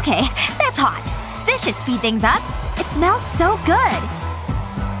 Okay, that's hot. This should speed things up. It smells so good.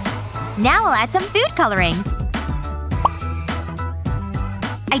 Now I'll add some food coloring.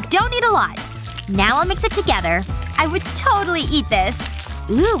 I don't need a lot. Now I'll mix it together. I would totally eat this.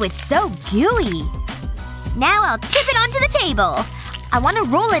 Ooh, it's so gooey. Now I'll tip it onto the table. I want to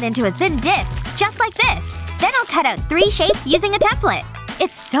roll it into a thin disc, just like this. Then I'll cut out 3 shapes using a template.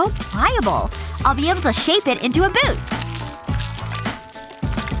 It's so pliable. I'll be able to shape it into a boot.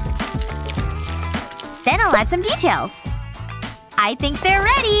 Then I'll add some details. I think they're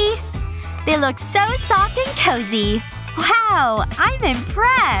ready! They look so soft and cozy. Wow, I'm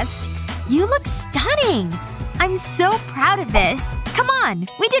impressed! You look stunning! I'm so proud of this. Come on,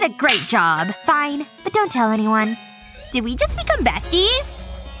 we did a great job. Fine, but don't tell anyone. Did we just become besties?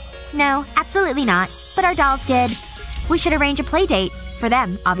 No, absolutely not. But our dolls did. We should arrange a play date. For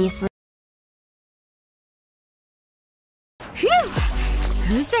them, obviously. Phew!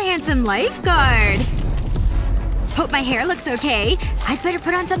 Who's the handsome lifeguard? Hope my hair looks okay. I'd better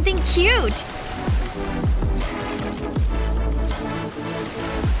put on something cute.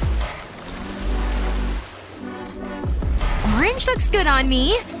 Orange looks good on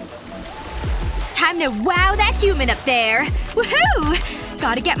me. Time to wow that human up there. Woohoo!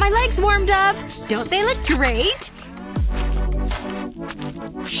 Gotta get my legs warmed up. Don't they look great?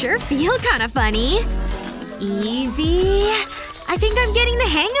 Sure feel kinda funny. Easy. I think I'm getting the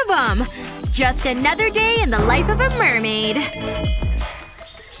hang of them. Just another day in the life of a mermaid.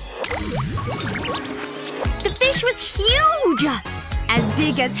 The fish was huge! As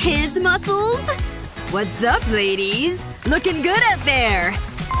big as his muscles. What's up, ladies? Looking good out there.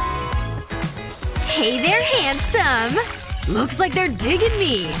 Hey there, handsome. Looks like they're digging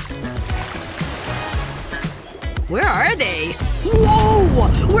me. Where are they? Whoa!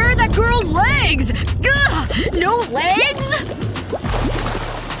 Where are that girl's legs? Ugh! No legs?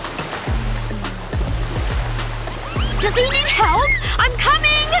 Does he need help? I'm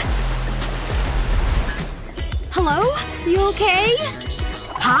coming! Hello? You okay?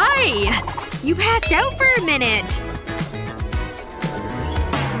 Hi! You passed out for a minute.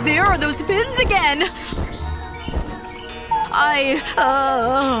 There are those fins again!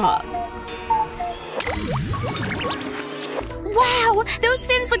 Wow! Those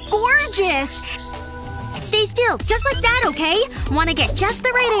fins look gorgeous! Stay still, just like that, okay? Wanna get just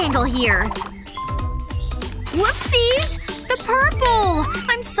the right angle here. Whoopsies! The purple!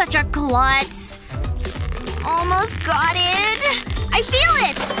 I'm such a klutz. Almost got it. I feel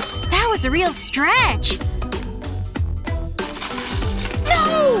it! That was a real stretch.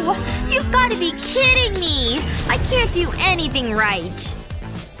 No! You've gotta be kidding me! I can't do anything right.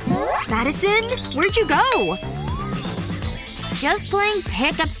 Madison? Where'd you go? Just playing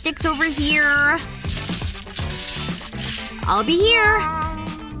pickup sticks over here. I'll be here.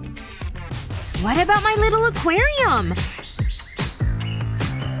 What about my little aquarium?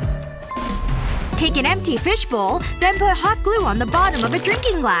 Take an empty fishbowl, then put hot glue on the bottom of a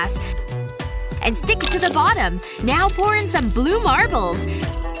drinking glass. And stick it to the bottom. Now pour in some blue marbles.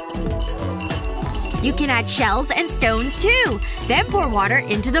 You can add shells and stones too. Then pour water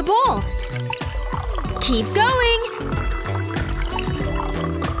into the bowl. Keep going.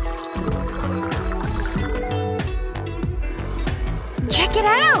 Check it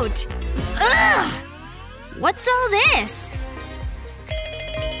out! Ugh! What's all this?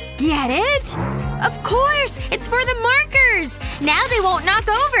 Get it? Of course! It's for the markers! Now they won't knock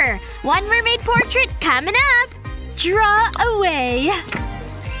over! One mermaid portrait coming up! Draw away!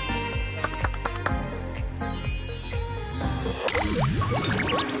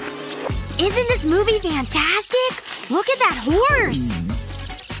 Isn't this movie fantastic? Look at that horse!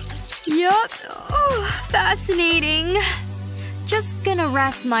 Yup. Oh, fascinating. Just gonna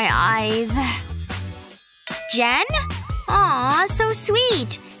rest my eyes. Jen? Aw, so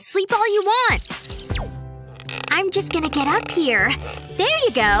sweet. Sleep all you want. I'm just gonna get up here. There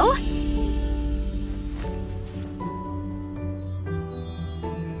you go.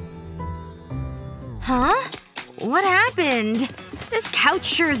 Huh? What happened? This couch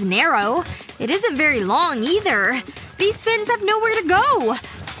sure is narrow. It isn't very long either. These fins have nowhere to go.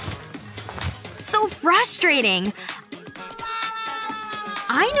 So frustrating.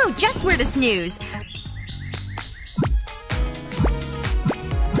 I know just where to snooze.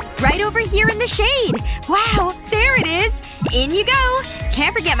 Right over here in the shade. Wow, there it is. In you go.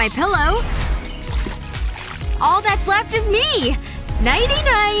 Can't forget my pillow. All that's left is me.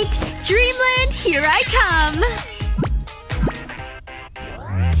 Nighty-night. Dreamland, here I come.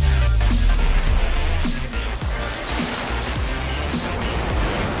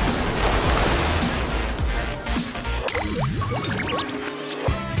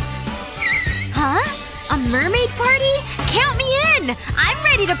 Huh? A mermaid party? Count me in! I'm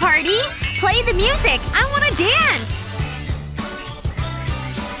ready to party! Play the music! I wanna dance!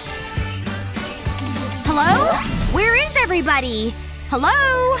 Hello? Where is everybody?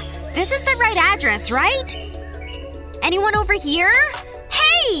 Hello? This is the right address, right? Anyone over here?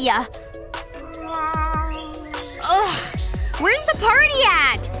 Hey! Ugh. Where's the party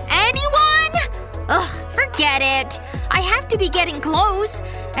at? Anyone? Ugh, forget it. I have to be getting close.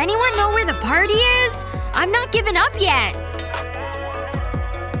 Anyone know where the party is? I'm not giving up yet.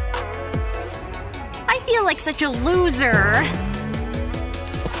 I feel like such a loser.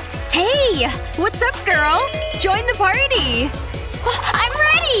 Hey! What's up, girl? Join the party! I'm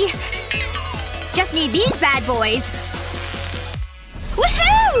ready! Just need these bad boys.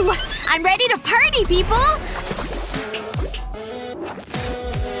 Woohoo! I'm ready to party, people!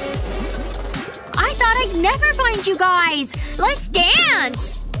 I thought I'd never find you guys! Let's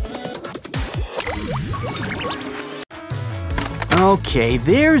dance! Okay,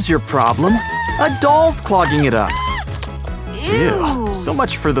 there's your problem. A doll's clogging it up. Ew. So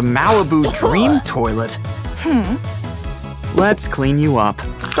much for the Malibu Dream Toilet. Let's clean you up,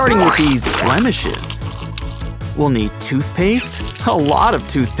 starting with these blemishes. We'll need toothpaste, a lot of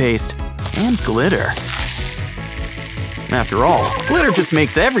toothpaste, and glitter. After all, glitter just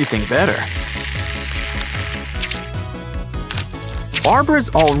makes everything better. Barbara's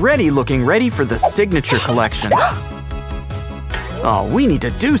already looking ready for the signature collection. Oh, we need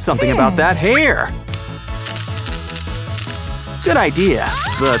to do something about that hair. Good idea.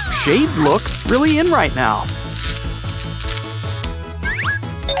 The shaved look's really in right now.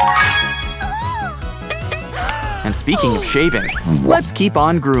 And speaking of shaving, let's keep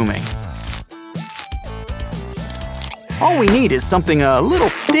on grooming. All we need is something a little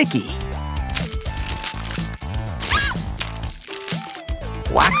sticky.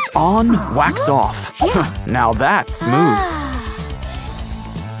 Wax on, wax off. Now that's smooth.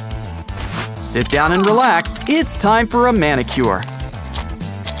 Sit down and relax. It's time for a manicure.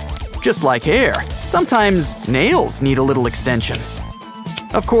 Just like hair, sometimes nails need a little extension.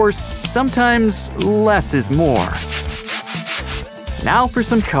 Of course, sometimes less is more. Now for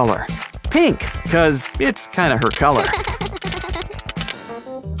some color. Pink, 'cause it's kinda her color.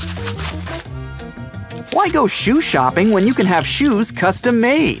 Why go shoe shopping when you can have shoes custom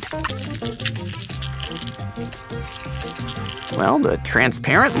made? Well, the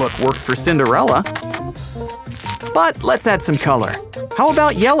transparent look worked for Cinderella. But let's add some color. How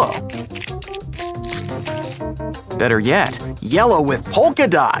about yellow? Better yet, yellow with polka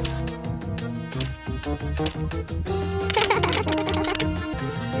dots.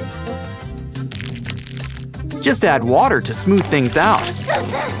 Just add water to smooth things out.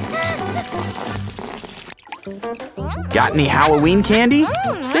 Got any Halloween candy?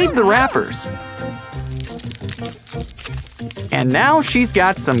 Save the wrappers. And now she's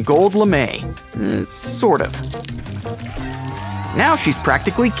got some gold lame. Sort of. Now she's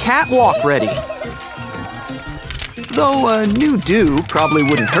practically catwalk ready. Though a new do probably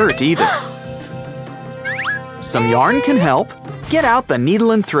wouldn't hurt either. Some yarn can help. Get out the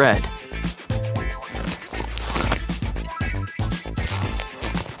needle and thread.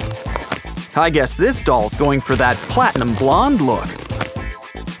 I guess this doll's going for that platinum blonde look.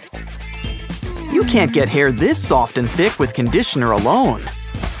 You can't get hair this soft and thick with conditioner alone.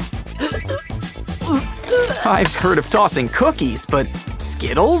 I've heard of tossing cookies, but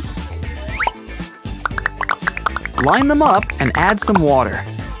Skittles? Line them up and add some water.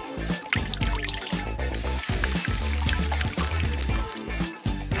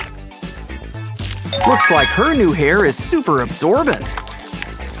 Looks like her new hair is super absorbent.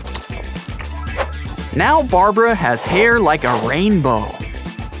 Now Barbara has hair like a rainbow.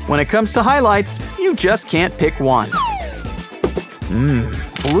 When it comes to highlights, you just can't pick one.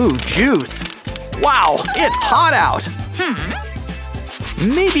 Blue juice. Wow, it's hot out.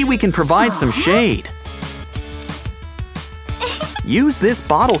 Maybe we can provide some shade. Use this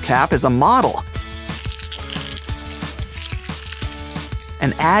bottle cap as a model.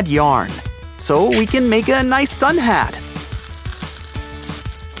 And add yarn, so we can make a nice sun hat.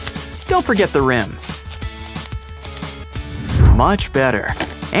 Don't forget the rim. Much better.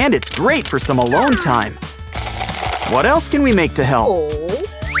 And it's great for some alone time. What else can we make to help?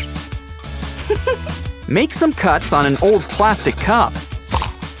 Make some cuts on an old plastic cup.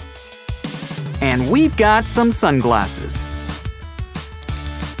 And we've got some sunglasses.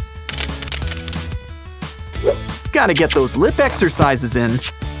 Gotta get those lip exercises in.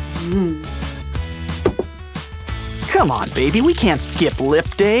 Come on, baby, we can't skip lip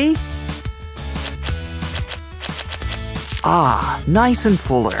day. Ah, nice and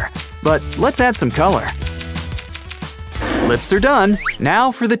fuller. But let's add some color. Lips are done.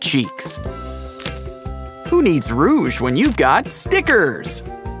 Now for the cheeks. Who needs rouge when you've got stickers?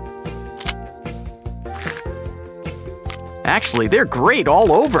 Actually, they're great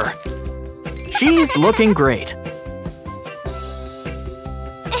all over. She's looking great.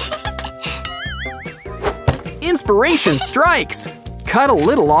 Inspiration strikes! Cut a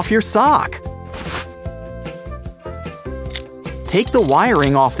little off your sock. Take the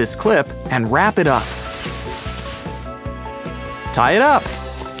wiring off this clip and wrap it up. Tie it up.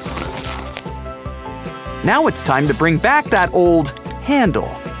 Now it's time to bring back that old handle.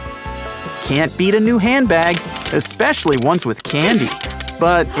 Can't beat a new handbag, especially ones with candy.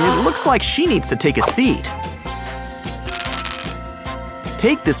 But it looks like she needs to take a seat.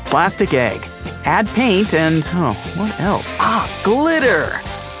 Take this plastic egg, add paint, and what else? Glitter!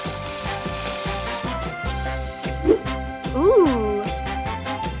 Ooh.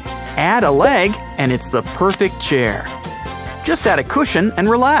 Add a leg, and it's the perfect chair. Just add a cushion and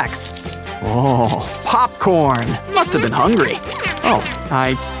relax. Oh, popcorn! Must have been hungry. Oh,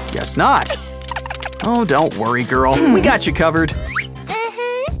 I guess not. Oh, don't worry, girl. We got you covered.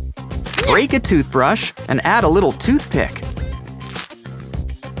 Break a toothbrush and add a little toothpick.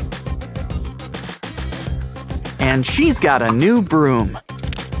 And she's got a new broom.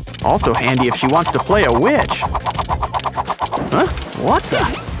 Also handy if she wants to play a witch. Huh? What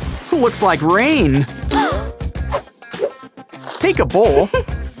the? Looks like rain. Take a bowl.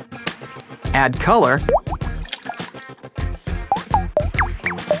 Add color.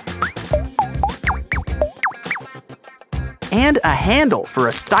 And a handle for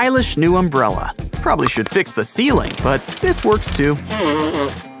a stylish new umbrella. Probably should fix the ceiling, but this works too.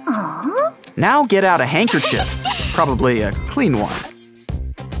 Now get out a handkerchief, probably a clean one.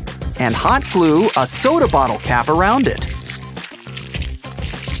 And hot glue a soda bottle cap around it.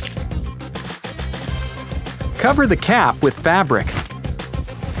 Cover the cap with fabric.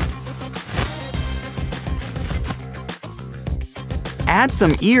 Add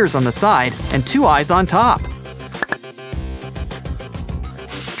some ears on the side and 2 eyes on top.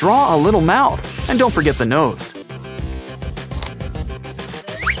 Draw a little mouth, and don't forget the nose.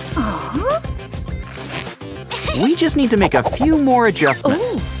 We just need to make a few more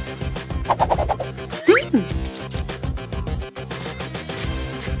adjustments.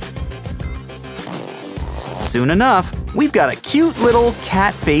 Soon enough, we've got a cute little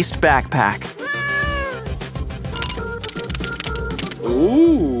cat-faced backpack.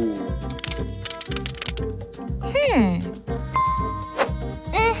 Ooh.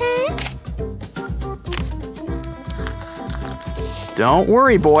 Don't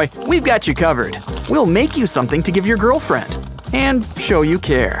worry, boy. We've got you covered. We'll make you something to give your girlfriend. And show you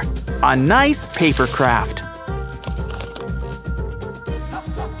care. A nice paper craft.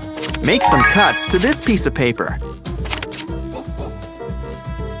 Make some cuts to this piece of paper.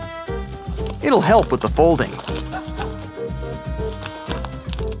 It'll help with the folding.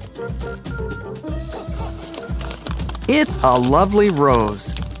 It's a lovely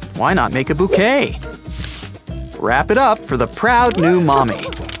rose. Why not make a bouquet? Wrap it up for the proud new mommy.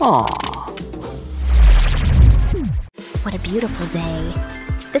 Aww. What a beautiful day.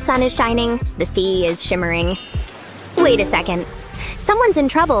 The sun is shining, the sea is shimmering. Wait a second. Someone's in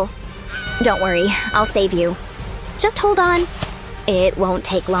trouble. Don't worry, I'll save you. Just hold on. It won't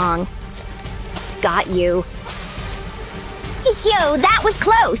take long. Got you. Yo, that was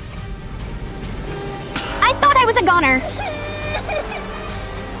close! I thought I was a goner.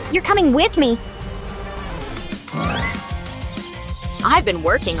 You're coming with me. I've been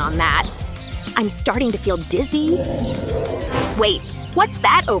working on that. I'm starting to feel dizzy. Wait, what's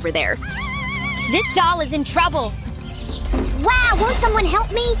that over there? This doll is in trouble. Wow, won't someone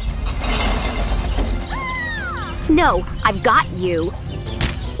help me? No, I've got you.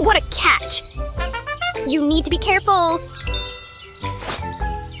 What a catch! You need to be careful.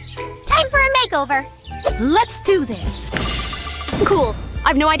 Time for a makeover. Let's do this. Cool.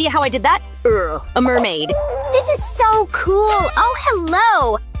 I've no idea how I did that. A mermaid. This is so cool. Oh,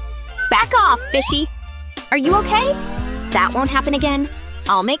 hello. Back off, fishy. Are you okay? That won't happen again.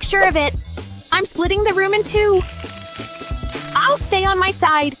 I'll make sure of it. I'm splitting the room in 2. I'll stay on my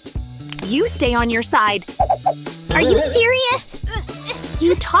side. You stay on your side. Are you serious?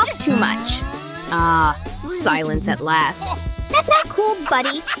 You talk too much. Ah, silence at last. That's not cool,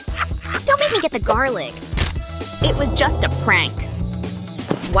 buddy. Don't make me get the garlic. It was just a prank.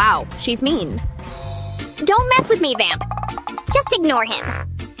 Wow, she's mean. Don't mess with me, Vamp. Just ignore him.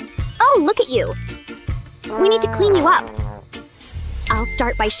 Oh, look at you. We need to clean you up. I'll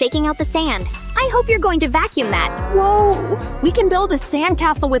start by shaking out the sand. I hope you're going to vacuum that. Whoa! We can build a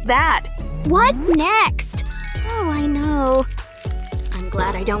sandcastle with that. What next? Oh, I know. I'm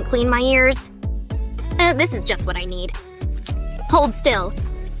glad I don't clean my ears. This is just what I need. Hold still.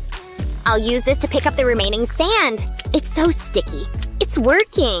 I'll use this to pick up the remaining sand. It's so sticky. It's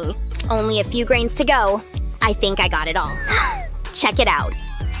working. Only a few grains to go. I think I got it all. Check it out.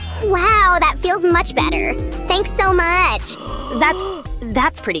 Wow, that feels much better. Thanks so much.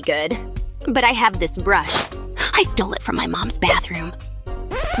 That's pretty good. But I have this brush. I stole it from my mom's bathroom.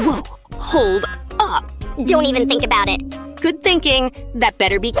 Whoa, hold up. Don't even think about it. Good thinking. That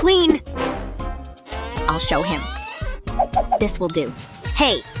better be clean. I'll show him. This will do.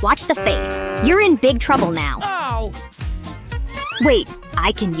 Hey, watch the face. You're in big trouble now. Oh! Wait,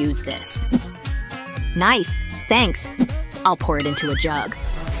 I can use this. Nice. Thanks. I'll pour it into a jug.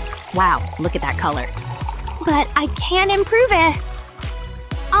 Wow, look at that color. But I can't improve it.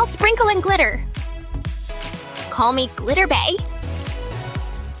 I'll sprinkle in glitter. Call me Glitter Bay.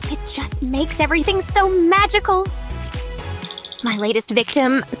 It just makes everything so magical. My latest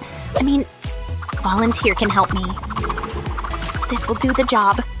victim… volunteer can help me. This will do the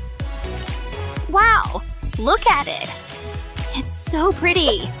job. Wow, look at it. It's so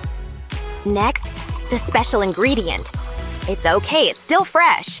pretty. Next, the special ingredient. It's okay, it's still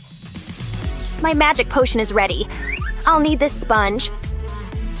fresh. My magic potion is ready. I'll need this sponge.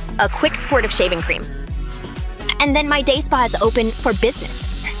 A quick squirt of shaving cream. And then my day spa is open for business.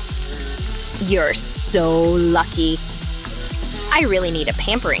 You're so lucky. I really need a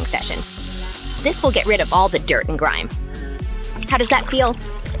pampering session. This will get rid of all the dirt and grime. How does that feel?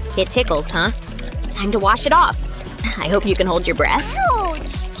 It tickles, huh? Time to wash it off. I hope you can hold your breath. Ouch.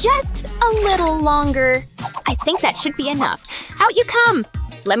 Just a little longer. I think that should be enough. Out you come!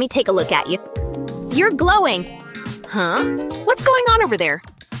 Let me take a look at you. You're glowing. Huh? What's going on over there?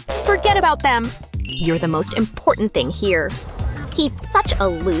 Forget about them. You're the most important thing here. He's such a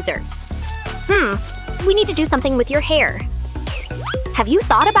loser. We need to do something with your hair. Have you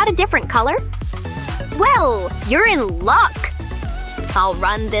thought about a different color? Well, you're in luck. I'll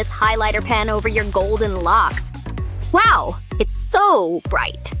run this highlighter pen over your golden locks. Wow, it's so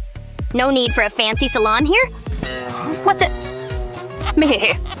bright. No need for a fancy salon here? What the…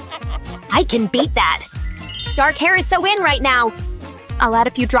 Meh. I can beat that. Dark hair is so in right now. I'll add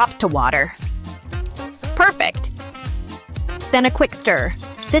a few drops to water. Perfect. Then a quick stir.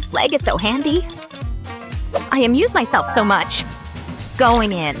 This leg is so handy. I amuse myself so much.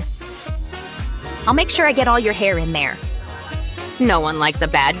 Going in. I'll make sure I get all your hair in there. No one likes a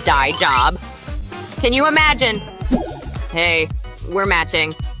bad dye job. Can you imagine? Hey, we're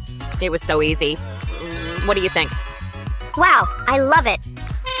matching. It was so easy. What do you think? Wow, I love it.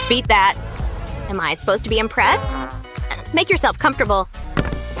 Beat that. Am I supposed to be impressed? Make yourself comfortable.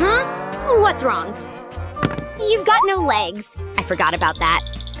 Huh? What's wrong? You've got no legs. I forgot about that.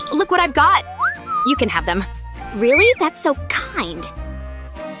 Look what I've got. You can have them. Really? That's so kind.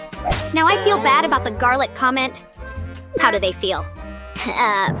 Now I feel bad about the garlic comment. How do they feel?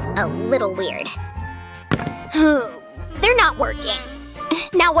 A little weird. They're not working.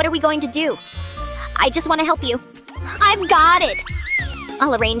 Now what are we going to do? I just want to help you. I've got it!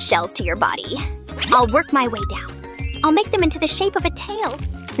 I'll arrange shells to your body. I'll work my way down. I'll make them into the shape of a tail.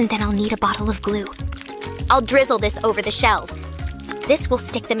 And then I'll need a bottle of glue. I'll drizzle this over the shells. This will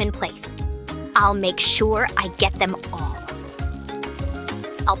stick them in place. I'll make sure I get them all.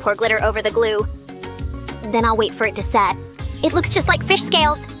 I'll pour glitter over the glue. Then I'll wait for it to set. It looks just like fish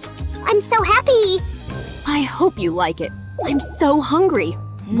scales. I'm so happy! I hope you like it. I'm so hungry.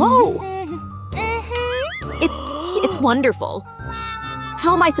 Whoa! It's wonderful.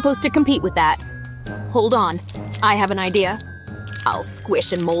 How am I supposed to compete with that? Hold on. I have an idea. I'll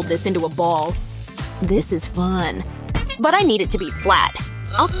squish and mold this into a ball. This is fun. But I need it to be flat.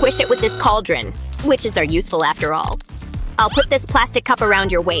 I'll squish it with this cauldron. Witches are useful after all. I'll put this plastic cup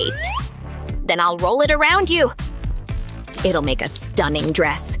around your waist. Then I'll roll it around you. It'll make a stunning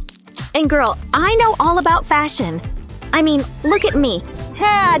dress. And girl, I know all about fashion. I mean, look at me.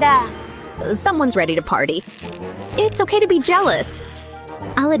 Ta-da! Someone's ready to party. It's okay to be jealous.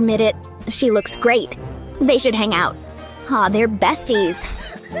 I'll admit it. She looks great. They should hang out. Aw, they're besties.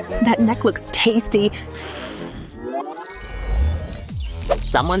 That neck looks tasty.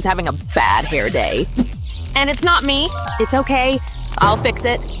 Someone's having a bad hair day. And it's not me. It's okay. I'll fix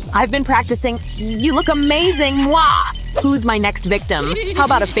it. I've been practicing. You look amazing. Mwah! Who's my next victim? How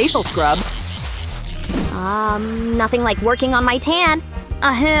about a facial scrub? Nothing like working on my tan.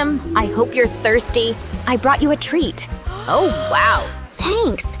 Ahem. I hope you're thirsty. I brought you a treat. Oh, wow.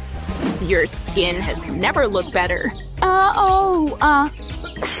 Thanks. Your skin has never looked better. Ew,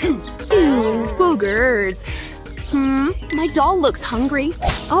 boogers. My doll looks hungry.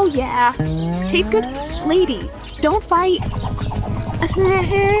 Oh, yeah. Tastes good? Ladies, don't fight.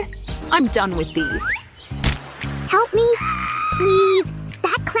 I'm done with these. Help me? Please.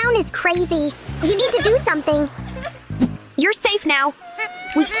 That clown is crazy. You need to do something. You're safe now.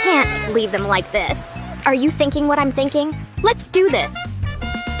 We can't leave them like this. Are you thinking what I'm thinking? Let's do this.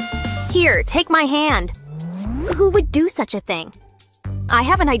 Here, take my hand. Who would do such a thing? I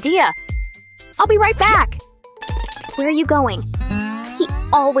have an idea. I'll be right back. Where are you going? He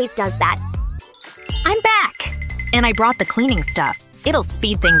always does that. I'm back. And I brought the cleaning stuff. It'll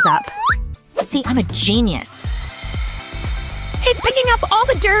speed things up. See, I'm a genius. It's picking up all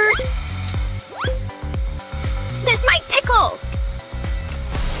the dirt! This might tickle!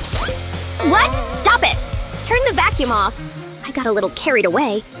 What? Stop it! Turn the vacuum off. I got a little carried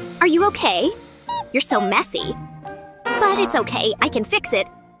away. Are you okay? You're so messy. But it's okay, I can fix it.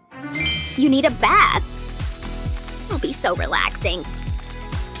 You need a bath. It'll be so relaxing.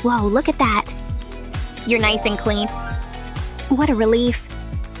 Whoa, look at that. You're nice and clean. What a relief.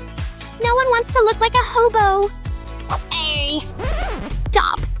 No one wants to look like a hobo. Hey.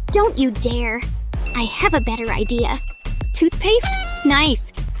 Stop. Don't you dare. I have a better idea. Toothpaste?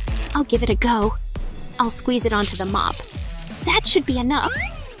 Nice. I'll give it a go. I'll squeeze it onto the mop. That should be enough.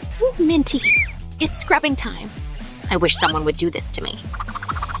 Ooh, minty. It's scrubbing time. I wish someone would do this to me.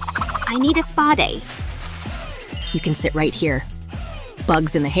 I need a spa day. You can sit right here.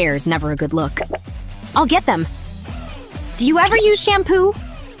 Bugs in the hair is never a good look. I'll get them. Do you ever use shampoo?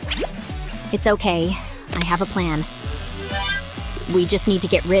 It's okay. I have a plan. We just need to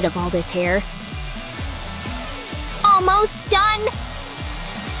get rid of all this hair. Almost done!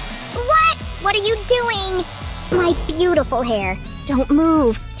 What? What are you doing? My beautiful hair. Don't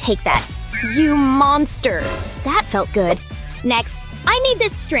move. Take that. You monster. That felt good. Next, I need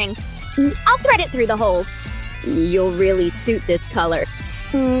this string. I'll thread it through the holes. You'll really suit this color.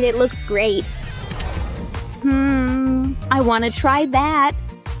 It looks great. I want to try that.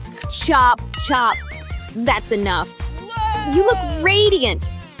 Chop, chop. That's enough. You look radiant.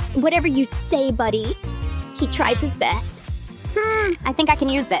 Whatever you say, buddy. He tries his best. I think I can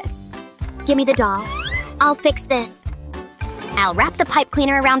use this. Give me the doll. I'll fix this. I'll wrap the pipe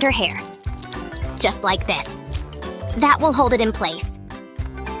cleaner around her hair. Just like this. That will hold it in place.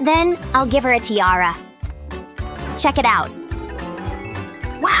 Then I'll give her a tiara. Check it out.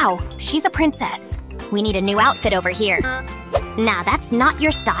 Wow, she's a princess. We need a new outfit over here. Nah, that's not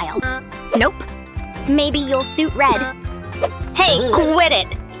your style. Nope. Maybe you'll suit red. Hey, quit it!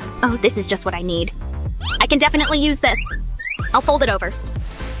 Oh, this is just what I need. I can definitely use this. I'll fold it over.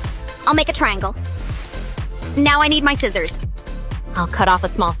 I'll make a triangle. Now I need my scissors. I'll cut off a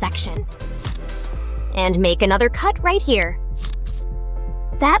small section. And make another cut right here.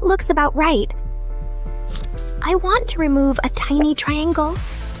 That looks about right. I want to remove a tiny triangle.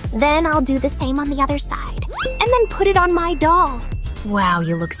 Then I'll do the same on the other side. And then put it on my doll. Wow,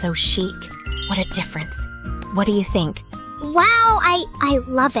 you look so chic. What a difference. What do you think? Wow, I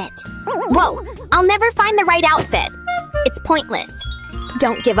love it. Whoa, I'll never find the right outfit. It's pointless.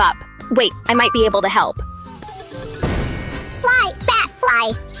 Don't give up. Wait, I might be able to help. Fly, bat,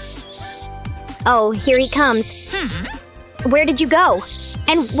 fly. Oh, here he comes. Where did you go?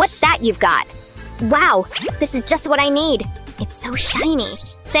 And what's that you've got? Wow, this is just what I need. It's so shiny.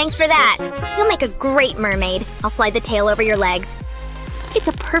 Thanks for that. You'll make a great mermaid. I'll slide the tail over your legs. It's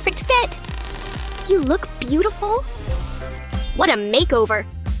a perfect fit. You look beautiful. What a makeover.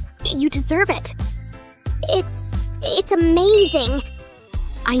 You deserve it. It's amazing.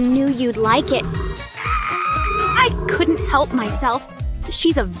 I knew you'd like it. I couldn't help myself.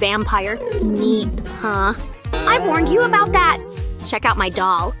 She's a vampire. Neat, huh? I've warned you about that. Check out my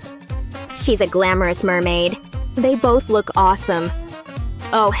doll. She's a glamorous mermaid. They both look awesome.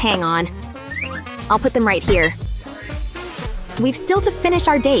 Oh, hang on. I'll put them right here. We've still to finish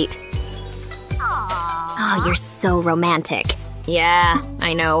our date. Oh, you're so romantic. Yeah,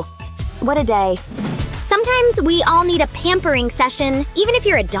 I know. What a day. Sometimes we all need a pampering session, even if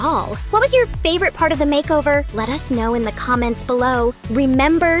you're a doll. What was your favorite part of the makeover? Let us know in the comments below.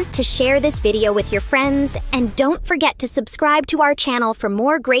 Remember to share this video with your friends, and don't forget to subscribe to our channel for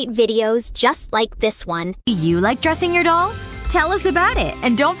more great videos just like this one. Do you like dressing your dolls? Tell us about it,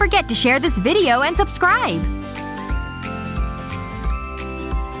 and don't forget to share this video and subscribe!